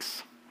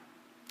takes.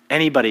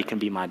 Anybody can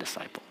be my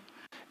disciple.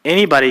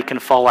 Anybody can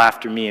follow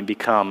after me and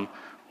become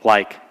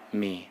like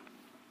me.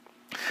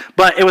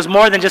 But it was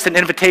more than just an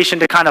invitation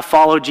to kind of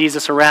follow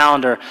Jesus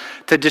around or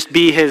to just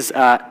be his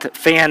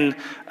fan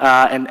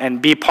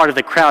and be part of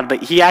the crowd.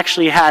 But he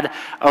actually had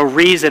a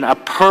reason, a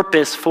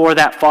purpose for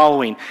that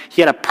following.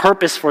 He had a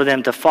purpose for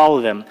them to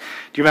follow them.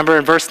 Do you remember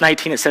in verse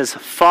 19 it says,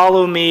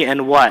 follow me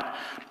and what?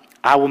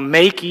 I will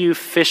make you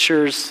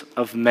fishers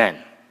of men.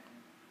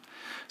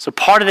 So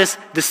part of this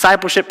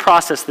discipleship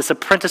process, this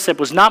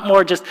apprenticeship, was not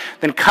more just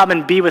than come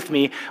and be with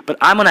me, but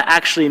I'm going to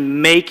actually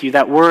make you.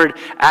 That word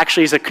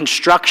actually is a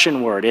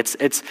construction word.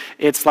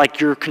 It's like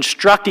you're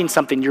constructing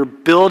something, you're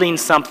building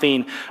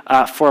something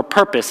for a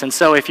purpose. And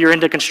so if you're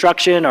into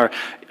construction or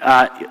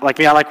like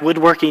me, I like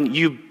woodworking,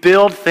 you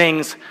build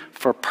things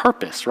for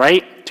purpose,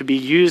 right? To be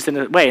used in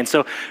a way. And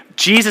so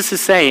Jesus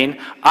is saying,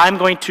 I'm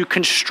going to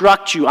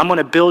construct you, I'm going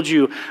to build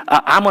you,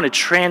 I'm going to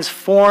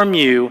transform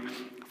you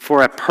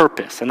for a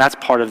purpose, and that's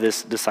part of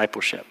this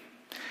discipleship.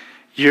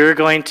 You're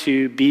going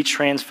to be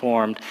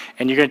transformed,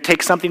 and you're going to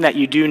take something that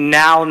you do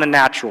now in the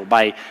natural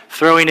by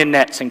throwing in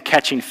nets and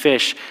catching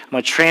fish. I'm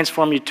going to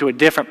transform you to a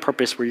different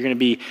purpose where you're going to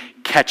be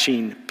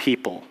catching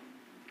people.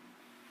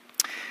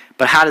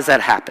 But how does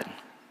that happen?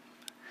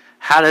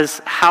 How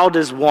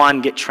does one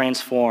get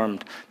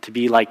transformed to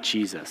be like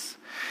Jesus?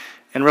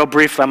 And real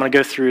briefly, I'm going to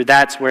go through,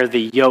 that's where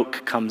the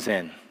yoke comes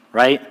in,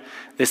 right?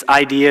 This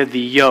idea of the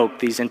yoke,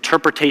 these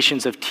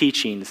interpretations of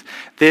teachings.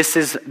 This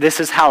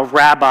is how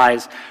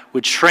rabbis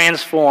would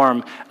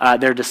transform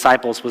their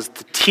disciples, was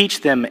to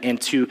teach them and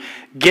to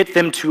get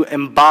them to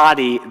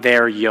embody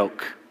their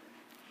yoke.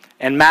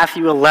 In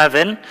Matthew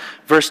 11,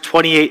 verse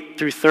 28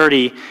 through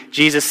 30,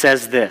 Jesus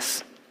says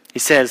this. He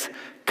says,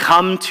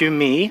 come to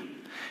me.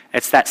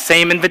 It's that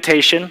same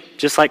invitation,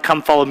 just like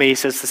come follow me. He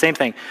says the same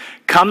thing.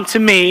 Come to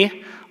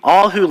me,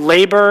 all who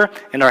labor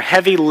and are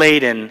heavy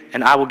laden,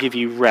 and I will give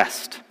you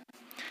rest.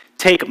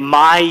 Take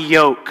my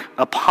yoke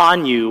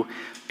upon you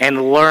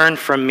and learn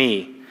from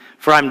me,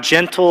 for I'm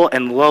gentle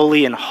and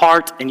lowly in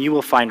heart, and you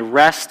will find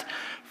rest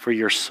for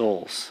your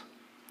souls.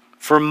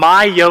 For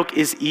my yoke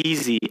is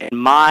easy and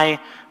my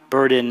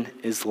burden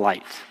is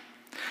light.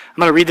 I'm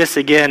going to read this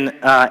again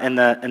in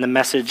the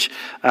message,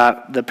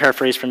 the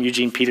paraphrase from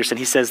Eugene Peterson.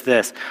 He says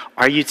this,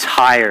 are you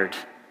tired?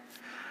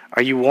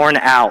 Are you worn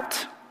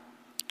out?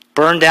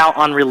 Burned out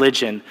on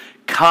religion?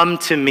 Come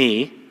to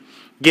me.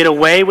 Get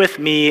away with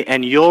me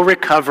and you'll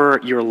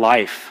recover your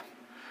life.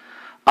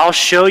 I'll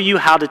show you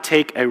how to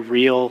take a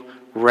real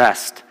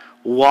rest.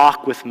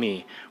 Walk with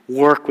me.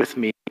 Work with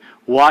me.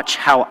 Watch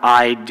how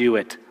I do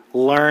it.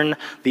 Learn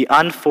the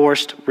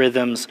unforced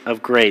rhythms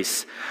of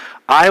grace.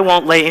 I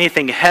won't lay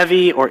anything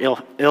heavy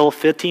or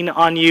ill-fitting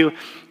on you.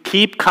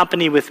 Keep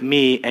company with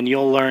me and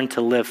you'll learn to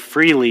live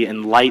freely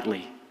and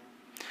lightly.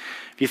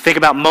 You think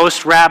about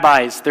most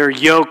rabbis, their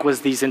yoke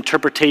was these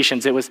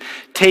interpretations. It was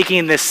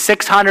taking this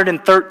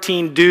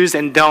 613 do's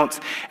and don'ts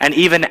and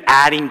even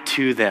adding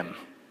to them.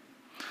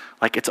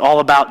 Like it's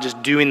all about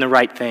just doing the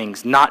right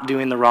things, not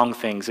doing the wrong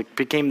things. It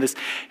became this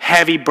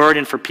heavy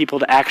burden for people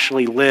to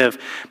actually live.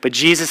 But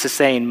Jesus is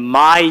saying,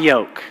 my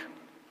yoke,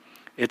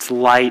 it's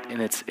light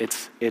and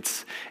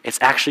it's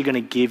actually going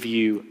to give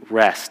you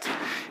rest.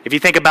 If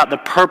you think about the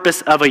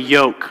purpose of a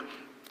yoke,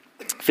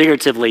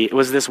 figuratively, it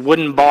was this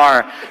wooden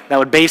bar that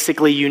would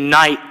basically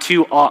unite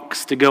two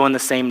ox to go in the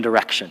same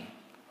direction,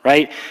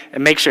 right?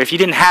 And make sure, if you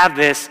didn't have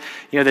this,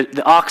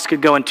 the ox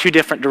could go in two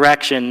different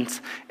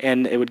directions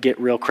and it would get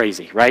real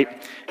crazy,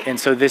 right? And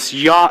so this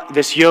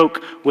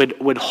yoke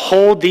would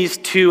hold these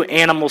two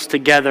animals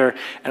together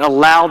and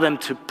allow them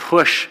to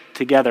push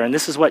together. And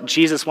this is what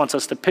Jesus wants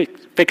us to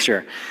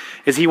picture.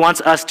 Is he wants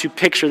us to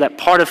picture that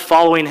part of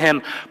following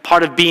him,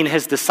 part of being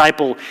his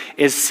disciple,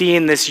 is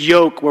seeing this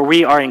yoke where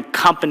we are in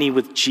company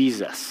with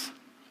Jesus.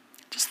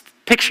 Just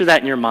picture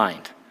that in your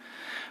mind.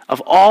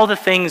 Of all the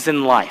things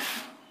in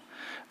life,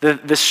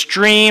 the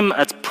stream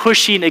that's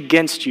pushing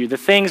against you, the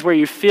things where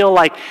you feel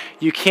like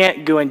you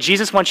can't go in,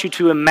 Jesus wants you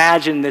to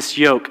imagine this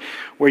yoke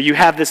where you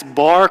have this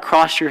bar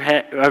across your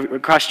head,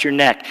 across your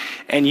neck,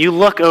 and you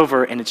look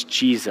over and it's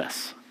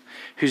Jesus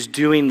who's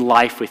doing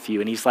life with you.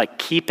 And he's like,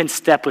 keep in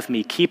step with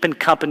me, keep in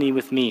company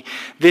with me.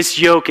 This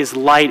yoke is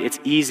light, it's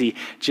easy.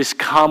 Just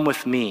come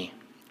with me,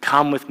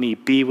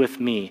 be with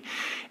me,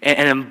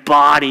 and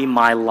embody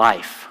my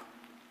life.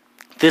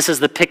 This is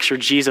the picture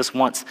Jesus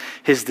wants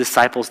his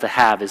disciples to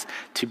have, is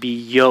to be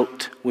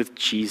yoked with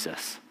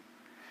Jesus.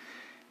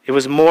 It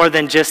was more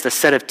than just a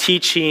set of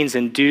teachings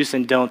and do's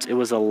and don'ts, it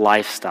was a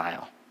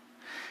lifestyle.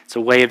 It's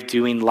a way of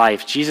doing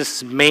life.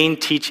 Jesus' main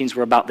teachings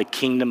were about the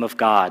kingdom of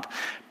God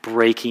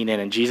breaking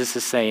in. And Jesus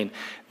is saying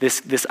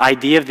this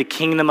idea of the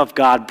kingdom of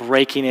God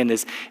breaking in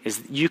is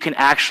you can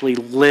actually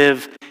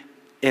live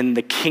in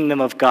the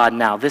kingdom of God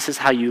now. This is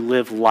how you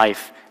live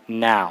life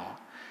now.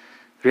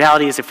 The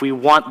reality is, if we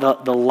want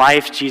the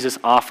life Jesus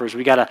offers,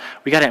 we gotta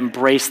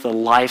embrace the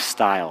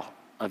lifestyle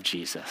of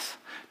Jesus,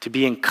 to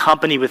be in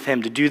company with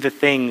him, to do the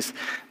things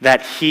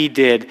that he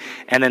did,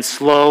 and then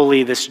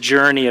slowly this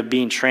journey of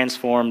being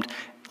transformed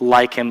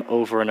like him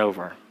over and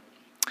over.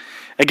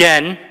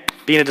 Again,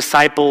 being a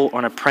disciple or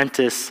an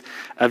apprentice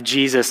of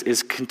Jesus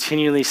is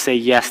continually say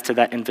yes to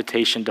that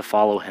invitation to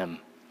follow him.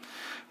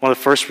 One of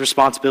the first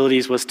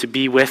responsibilities was to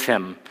be with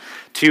him,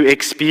 to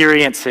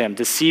experience him,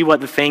 to see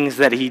what the things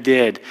that he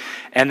did,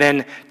 and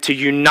then to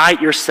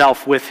unite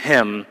yourself with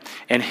him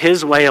and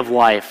his way of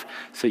life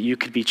so that you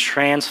could be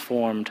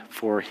transformed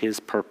for his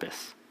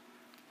purpose.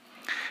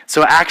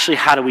 So actually,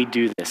 how do we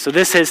do this? So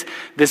this is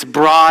this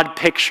broad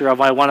picture of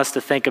what I want us to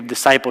think of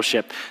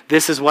discipleship.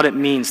 This is what it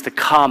means to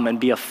come and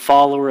be a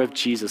follower of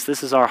Jesus.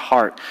 This is our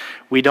heart.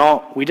 We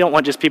don't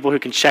want just people who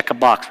can check a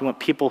box. We want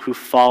people who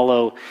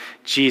follow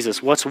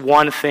Jesus. What's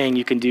one thing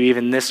you can do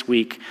even this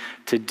week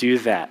to do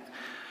that?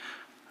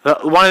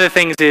 One of the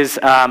things is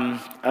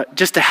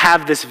just to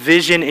have this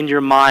vision in your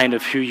mind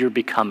of who you're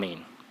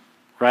becoming,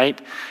 right?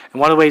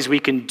 And one of the ways we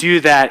can do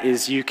that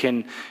is you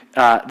can,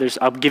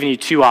 I'm giving you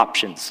two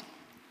options.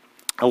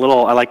 I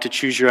like to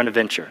choose your own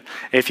adventure.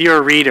 If you're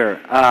a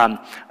reader, I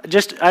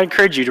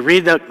encourage you to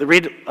read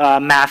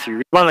Matthew,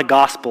 read one of the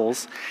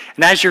Gospels,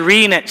 and as you're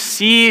reading it,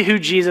 see who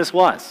Jesus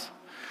was.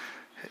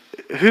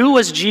 Who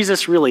was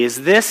Jesus really?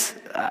 This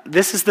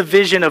is the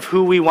vision of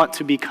who we want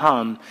to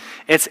become.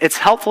 It's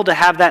helpful to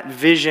have that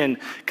vision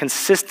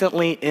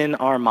consistently in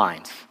our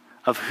minds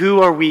of who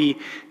are we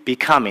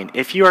becoming.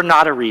 If you are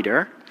not a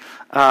reader,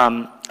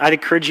 I'd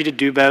encourage you to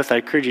do both.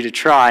 I'd encourage you to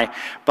try.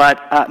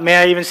 But may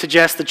I even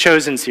suggest the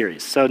Chosen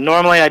series? So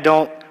normally I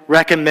don't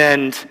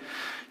recommend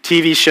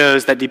TV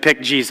shows that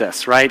depict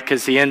Jesus, right?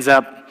 Because he ends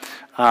up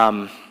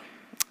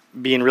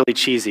being really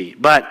cheesy.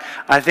 But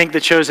I think The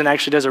Chosen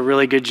actually does a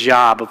really good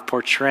job of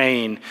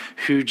portraying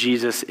who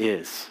Jesus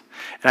is.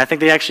 And I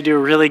think they actually do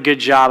a really good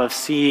job of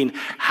seeing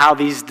how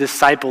these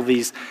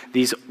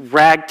these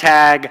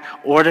ragtag,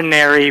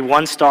 ordinary,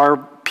 one-star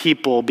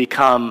people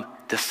become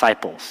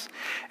disciples.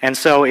 And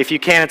so if you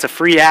can, it's a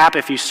free app.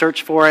 If you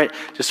search for it,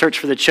 just search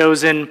for The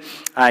Chosen.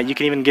 You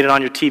can even get it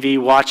on your TV,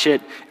 watch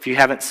it. If you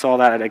haven't saw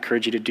that, I'd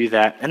encourage you to do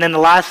that. And then the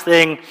last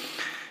thing,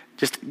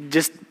 just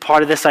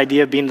part of this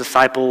idea of being a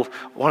disciple,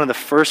 one of the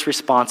first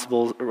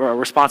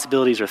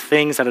responsibilities or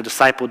things that a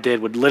disciple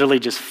did would literally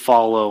just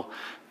follow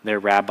their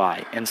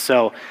rabbi. And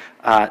so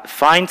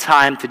find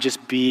time to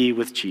just be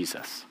with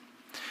Jesus.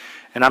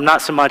 And I'm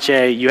not so much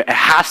it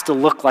has to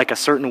look like a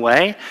certain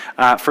way.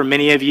 For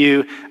many of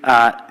you,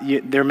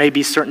 there may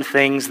be certain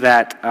things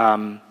that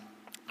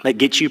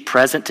get you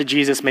present to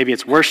Jesus. Maybe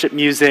it's worship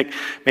music,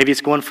 maybe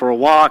it's going for a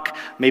walk,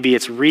 maybe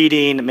it's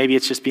reading, maybe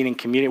it's just being in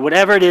community.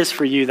 Whatever it is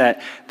for you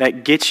that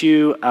gets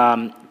you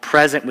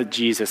present with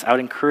Jesus, I would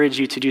encourage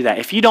you to do that.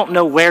 If you don't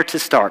know where to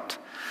start,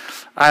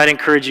 I would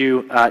encourage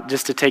you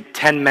just to take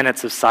 10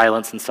 minutes of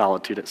silence and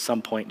solitude at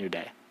some point in your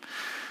day.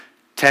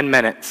 10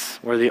 minutes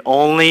where the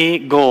only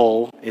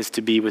goal is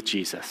to be with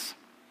Jesus.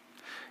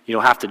 You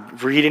don't have to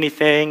read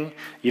anything.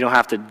 You don't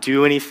have to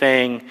do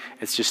anything.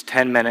 It's just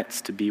 10 minutes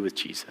to be with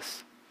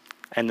Jesus.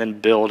 And then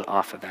build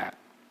off of that.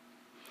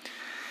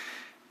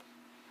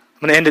 I'm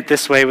going to end it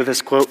this way with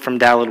this quote from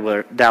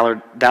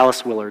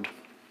Dallas Willard.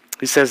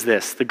 He says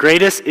this: "The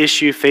greatest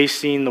issue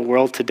facing the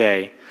world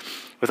today,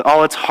 with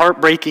all its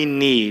heartbreaking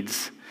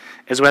needs,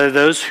 is whether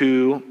those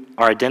who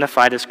are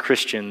identified as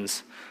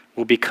Christians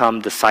will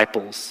become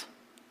disciples,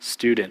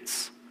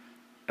 students,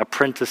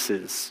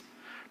 apprentices,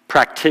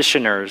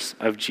 practitioners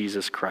of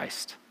Jesus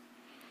Christ,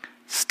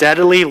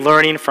 steadily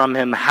learning from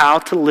him how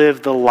to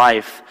live the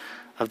life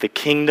of the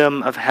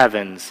kingdom of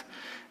heavens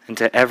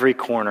into every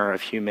corner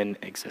of human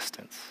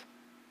existence."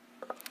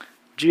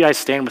 Would you guys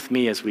stand with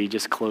me as we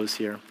just close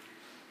here?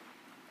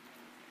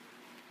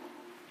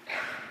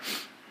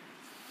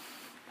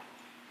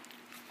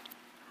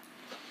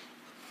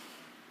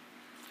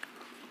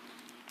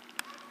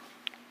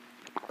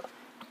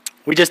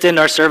 We just end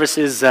our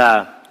services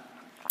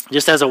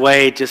just as a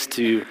way just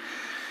to,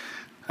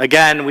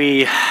 again,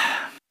 we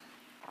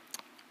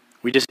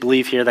just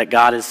believe here that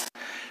God is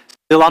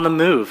still on the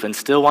move and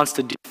still wants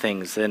to do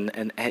things.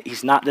 And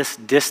he's not this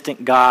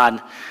distant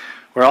God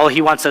where all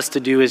he wants us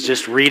to do is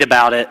just read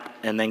about it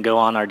and then go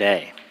on our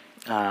day.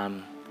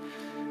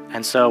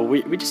 And so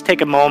we just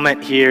take a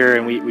moment here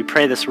and we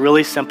pray this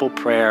really simple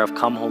prayer of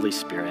 "Come, Holy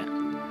Spirit,"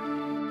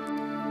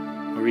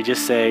 where we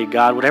just say,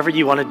 God, whatever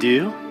you want to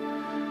do,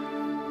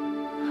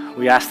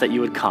 we ask that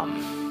you would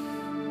come.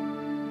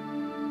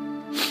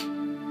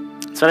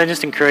 So I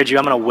just encourage you,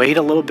 I'm going to wait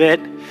a little bit.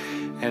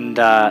 And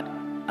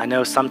I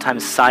know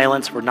sometimes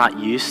silence, we're not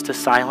used to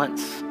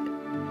silence.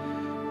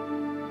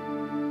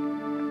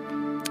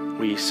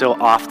 We so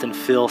often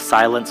fill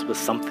silence with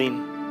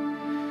something.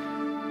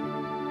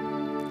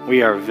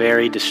 We are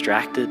very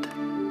distracted.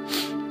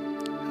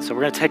 So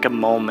we're going to take a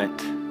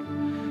moment.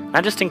 And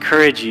I just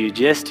encourage you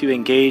just to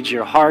engage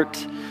your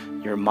heart,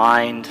 your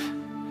mind,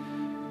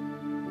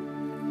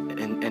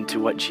 into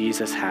what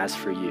Jesus has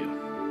for you.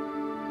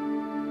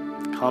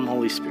 Come,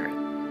 Holy Spirit.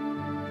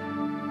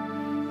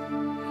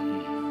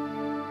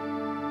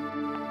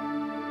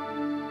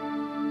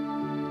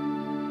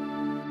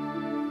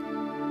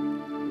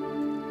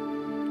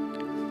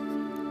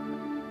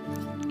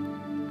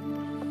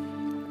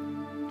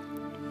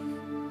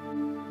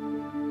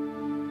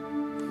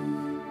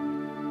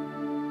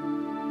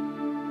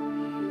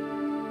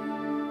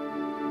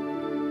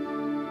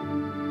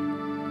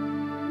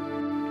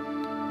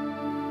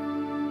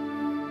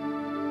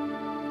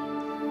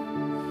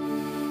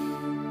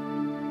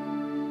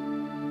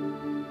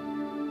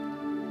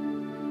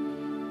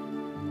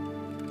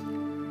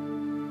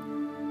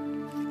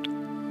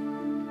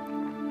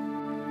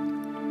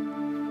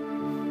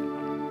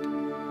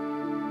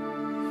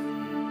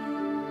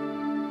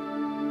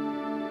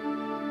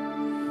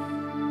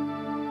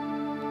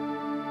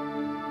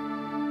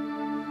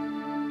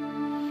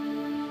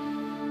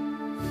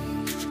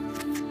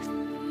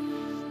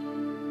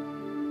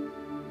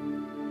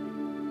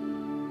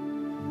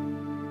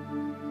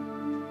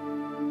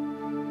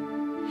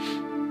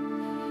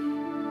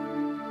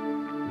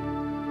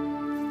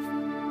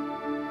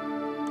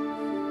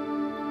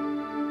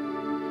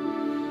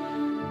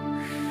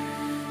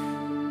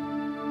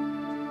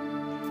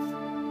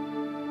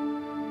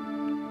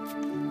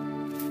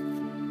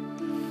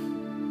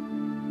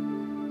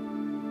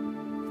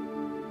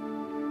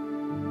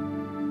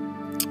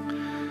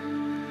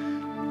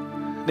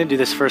 I didn't do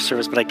this first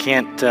service, but I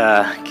can't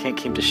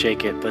keep to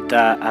shake it. But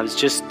I was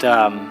just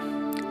felt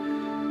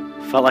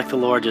like the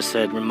Lord just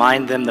said,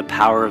 remind them the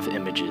power of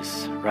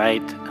images,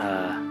 right?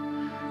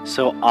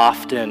 So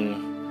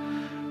often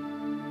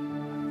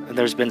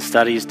there's been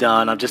studies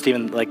done of just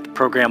even like the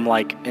program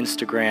like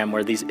Instagram,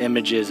 where these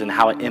images and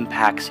how it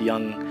impacts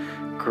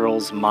young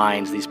girls'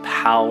 minds, these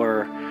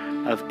power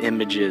of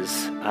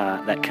images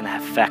that can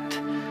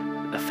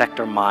affect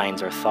our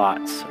minds, our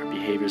thoughts, our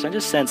behaviors. I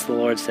just sense the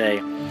Lord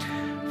say,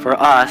 for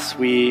us,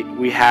 we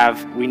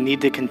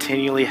need to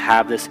continually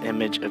have this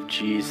image of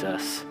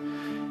Jesus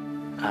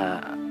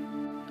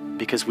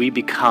because we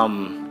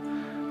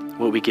become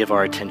what we give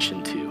our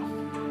attention to.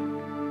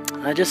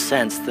 And I just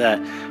sense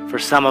that for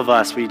some of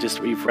us,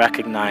 we've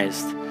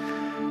recognized,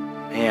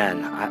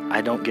 man,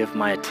 I don't give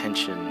my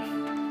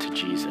attention to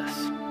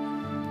Jesus.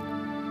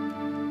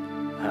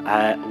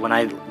 When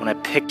I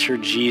picture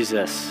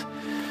Jesus,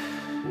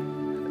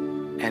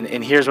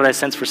 and here's what I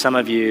sense for some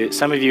of you.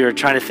 Some of you are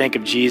trying to think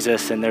of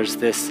Jesus, and there's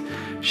this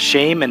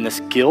shame and this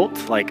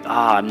guilt, like,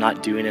 I'm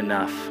not doing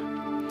enough.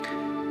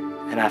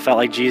 And I felt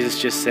like Jesus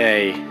just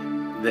say,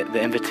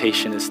 the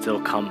invitation is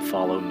still, come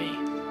follow me.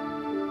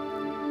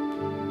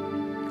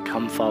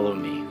 Come follow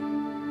me.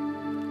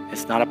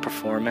 It's not a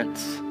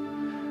performance.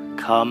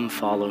 Come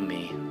follow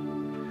me.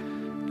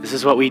 This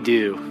is what we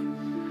do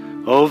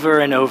over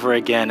and over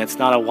again. It's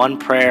not a one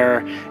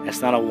prayer.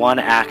 It's not a one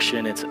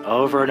action. It's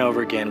over and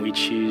over again. We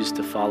choose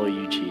to follow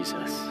you,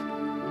 Jesus.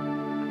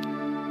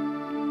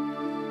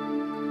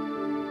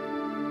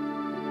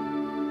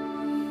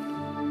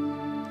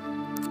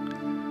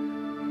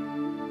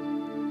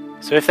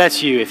 So if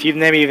that's you, if you've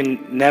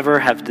never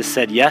have just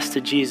said yes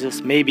to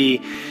Jesus,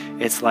 maybe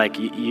it's like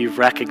you've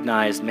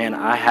recognized, man,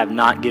 I have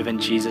not given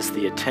Jesus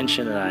the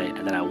attention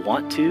that I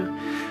want to.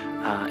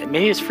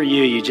 Maybe it's for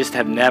you, you just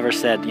have never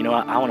said, you know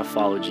what, I want to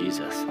follow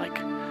Jesus. Like,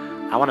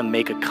 I want to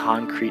make a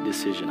concrete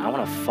decision. I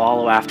want to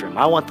follow after him.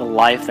 I want the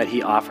life that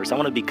he offers. I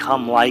want to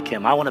become like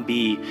him. I want to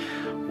be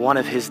one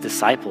of his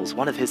disciples,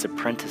 one of his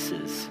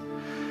apprentices.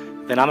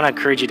 Then I'm going to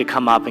encourage you to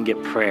come up and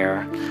get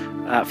prayer.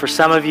 For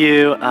some of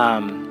you,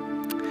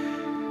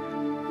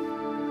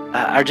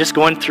 are just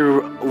going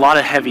through a lot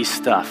of heavy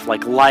stuff.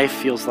 Like life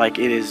feels like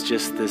it is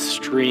just this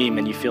stream,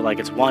 and you feel like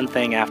it's one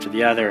thing after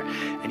the other,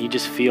 and you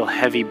just feel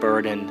heavy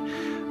burdened.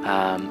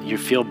 You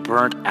feel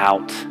burnt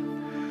out.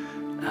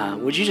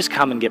 Would you just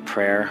come and get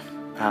prayer?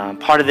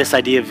 Part of this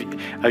idea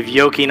of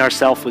yoking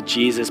ourselves with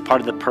Jesus,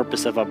 part of the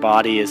purpose of our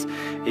body is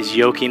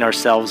yoking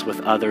ourselves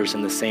with others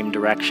in the same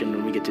direction.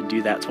 When we get to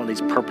do that, it's one of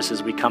these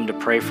purposes we come to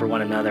pray for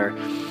one another,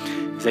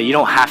 is that you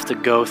don't have to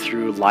go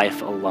through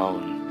life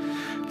alone.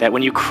 That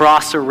when you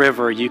cross a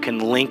river, you can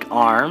link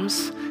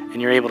arms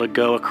and you're able to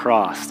go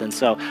across. And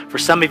so for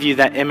some of you,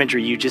 that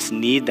imagery, you just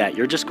need that.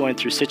 You're just going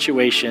through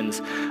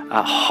situations,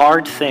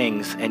 hard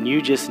things, and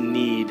you just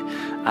need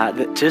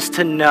just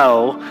to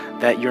know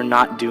that you're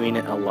not doing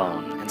it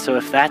alone. And so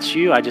if that's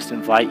you, I just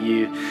invite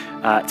you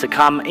to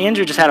come.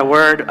 Andrew just had a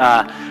word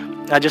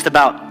just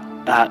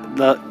about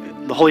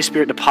the Holy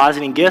Spirit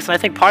depositing gifts. And I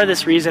think part of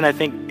this reason I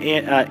think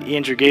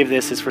Andrew gave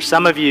this is for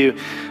some of you,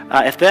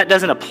 if that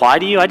doesn't apply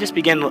to you, I just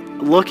begin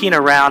looking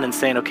around and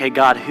saying, okay,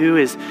 God,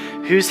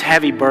 who's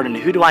heavy burdened?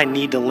 Who do I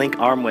need to link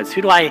arm with?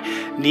 Who do I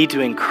need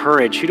to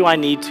encourage? Who do I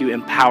need to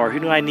empower? Who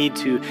do I need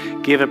to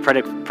give a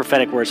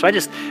prophetic word? So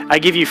I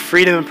give you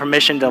freedom and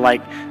permission to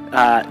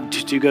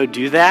to go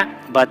do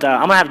that. But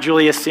I'm gonna have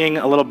Julia sing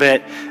a little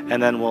bit,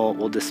 and then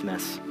we'll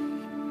dismiss.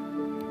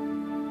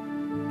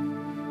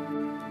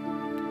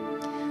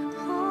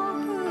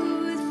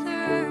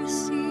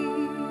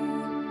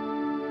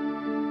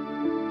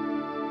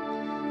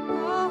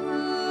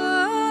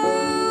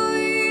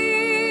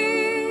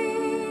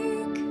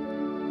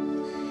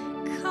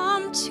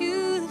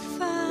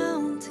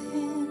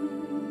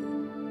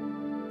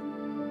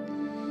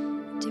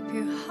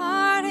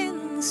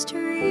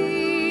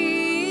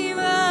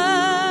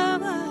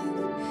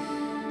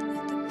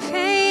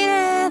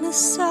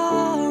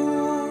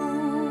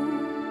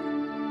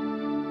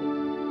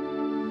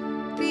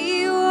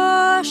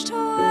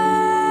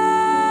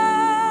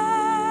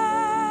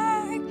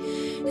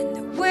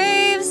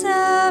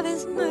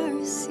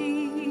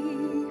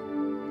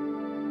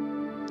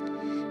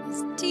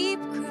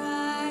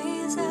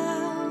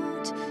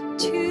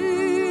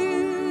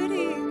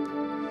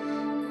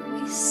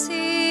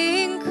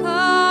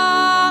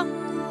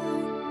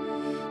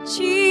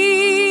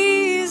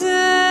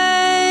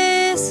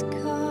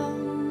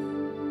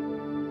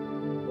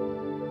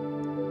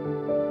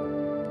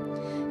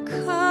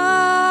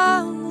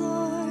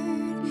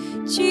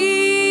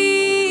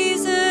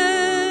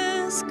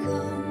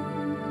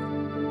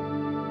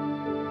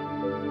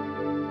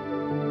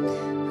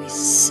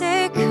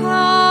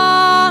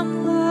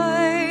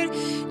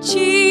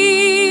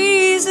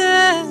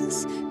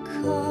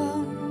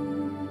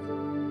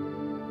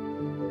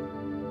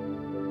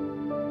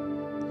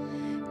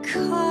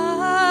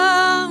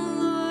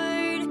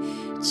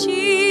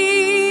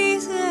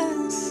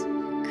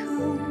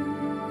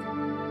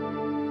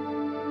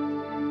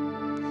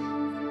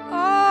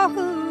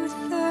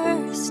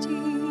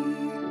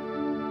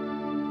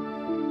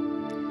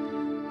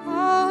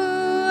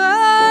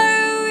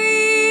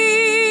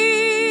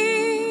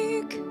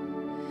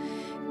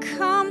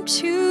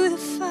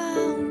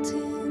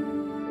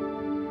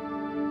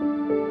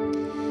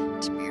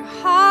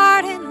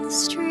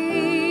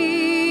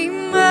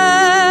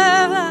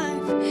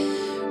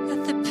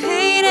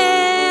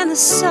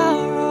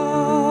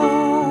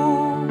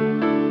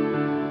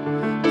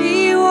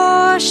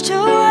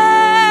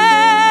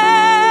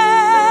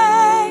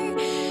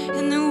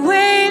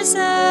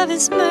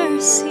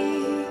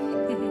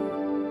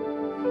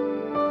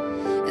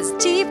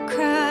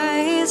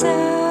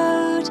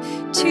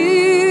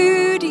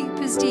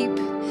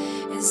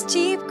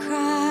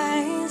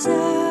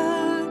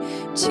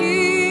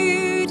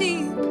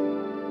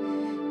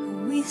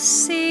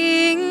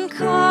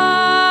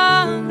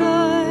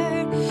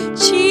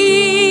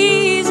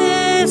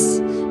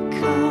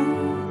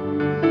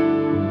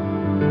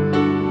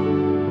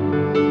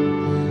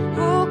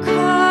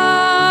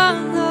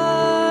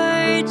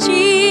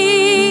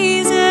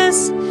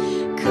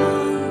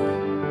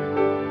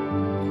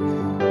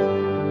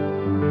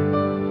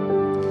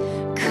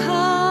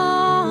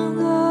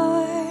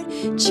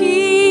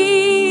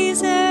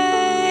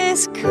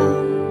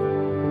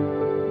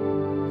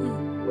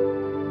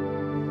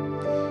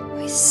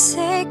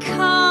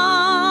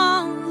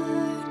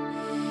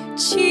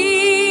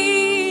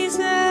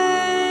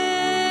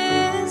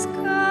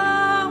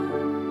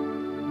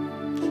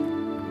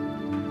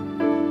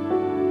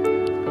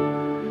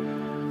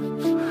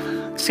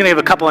 Just gonna give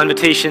a couple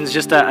invitations.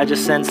 I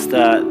just sensed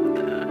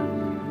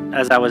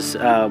as I was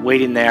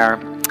waiting there,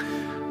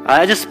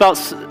 I just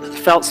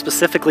felt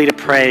specifically to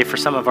pray for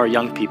some of our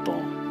young people.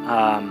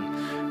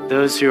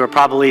 Those who are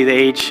probably the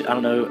age,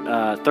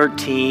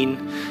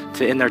 13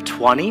 to in their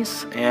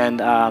 20s.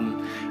 And I'm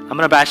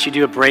going to ask you to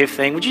do a brave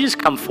thing. Would you just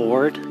come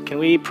forward? Can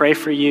we pray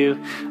for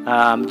you?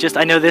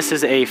 I know this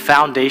is a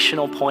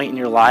foundational point in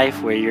your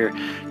life where you're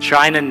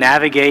trying to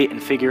navigate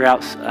and figure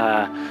out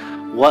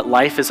what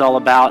life is all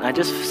about. And I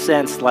just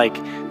sense like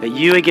that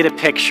you would get a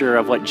picture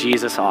of what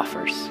Jesus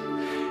offers.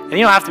 And you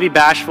don't have to be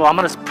bashful. I'm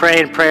going to pray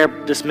and prayer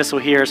dismissal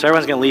here, so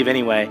everyone's going to leave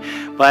anyway.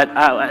 But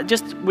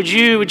would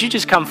you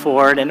just come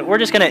forward, and we're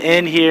just going to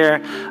end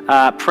here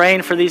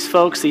praying for these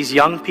folks, these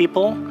young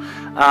people.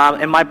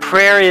 And my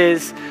prayer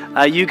is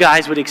you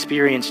guys would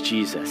experience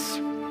Jesus,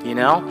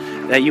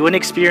 that you wouldn't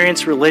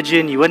experience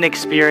religion, you wouldn't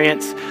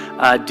experience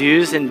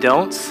do's and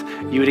don'ts,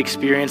 you would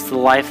experience the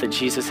life that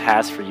Jesus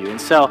has for you.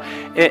 And so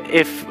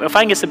if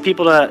I can get some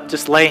people to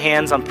just lay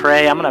hands on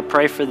pray, I'm going to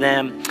pray for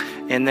them,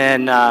 and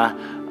then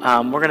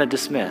we're going to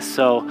dismiss.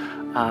 So,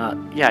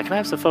 can I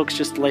have some folks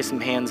just lay some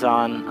hands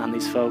on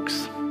these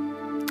folks?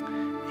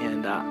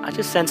 And I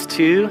just sense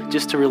too,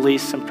 just to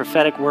release some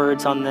prophetic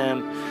words on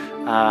them.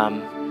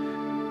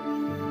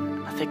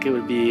 I think it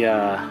would be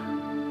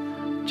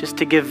just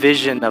to give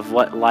vision of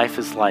what life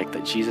is like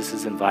that Jesus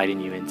is inviting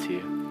you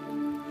into.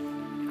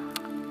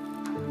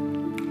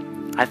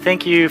 I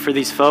thank you for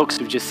these folks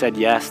who've just said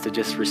yes to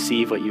just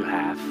receive what you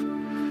have.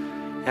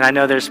 And I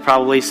know there's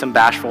probably some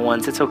bashful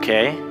ones. It's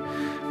okay.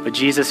 But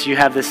Jesus, you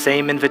have the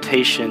same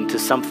invitation to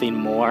something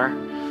more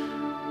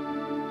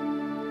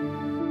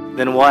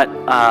than what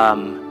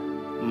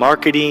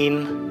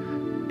marketing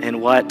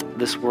and what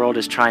this world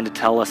is trying to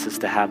tell us is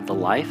to have the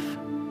life.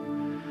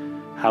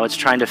 How it's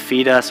trying to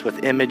feed us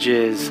with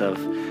images of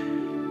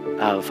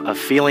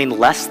feeling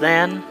less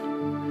than.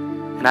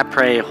 And I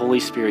pray,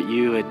 Holy Spirit,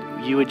 you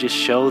would just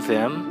show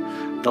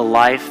them the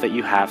life that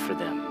you have for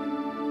them.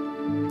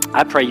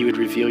 I pray you would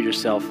reveal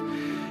yourself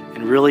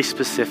in really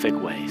specific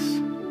ways.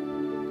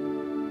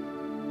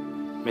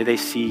 May they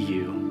see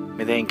you.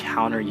 May they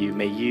encounter you.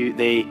 May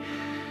they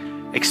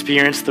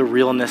experience the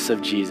realness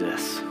of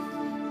Jesus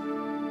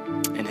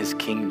and his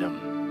kingdom.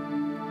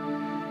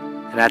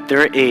 And at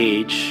their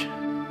age,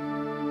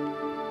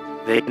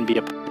 they can be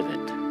a part of it.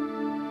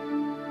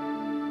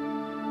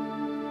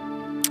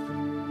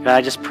 God,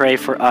 I just pray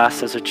for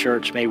us as a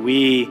church. May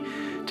we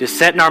just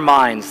set in our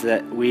minds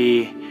that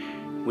we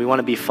want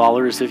to be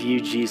followers of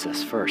you,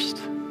 Jesus,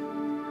 first.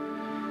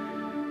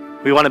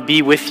 We want to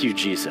be with you,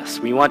 Jesus.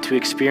 We want to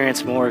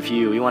experience more of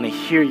you. We want to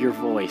hear your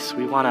voice.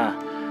 We want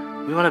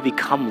to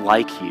become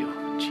like you,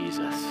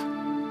 Jesus.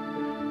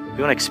 We want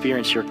to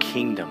experience your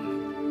kingdom.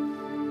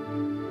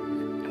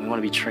 And we want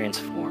to be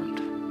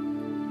transformed.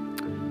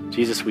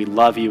 Jesus, we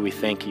love you. We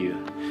thank you.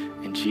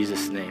 In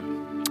Jesus'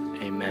 name,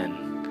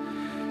 amen.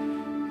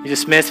 You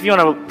dismiss. If you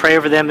want to pray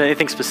over them,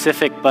 anything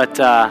specific, but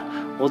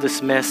we'll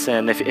dismiss.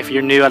 And if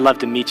you're new, I'd love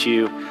to meet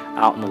you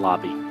out in the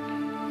lobby.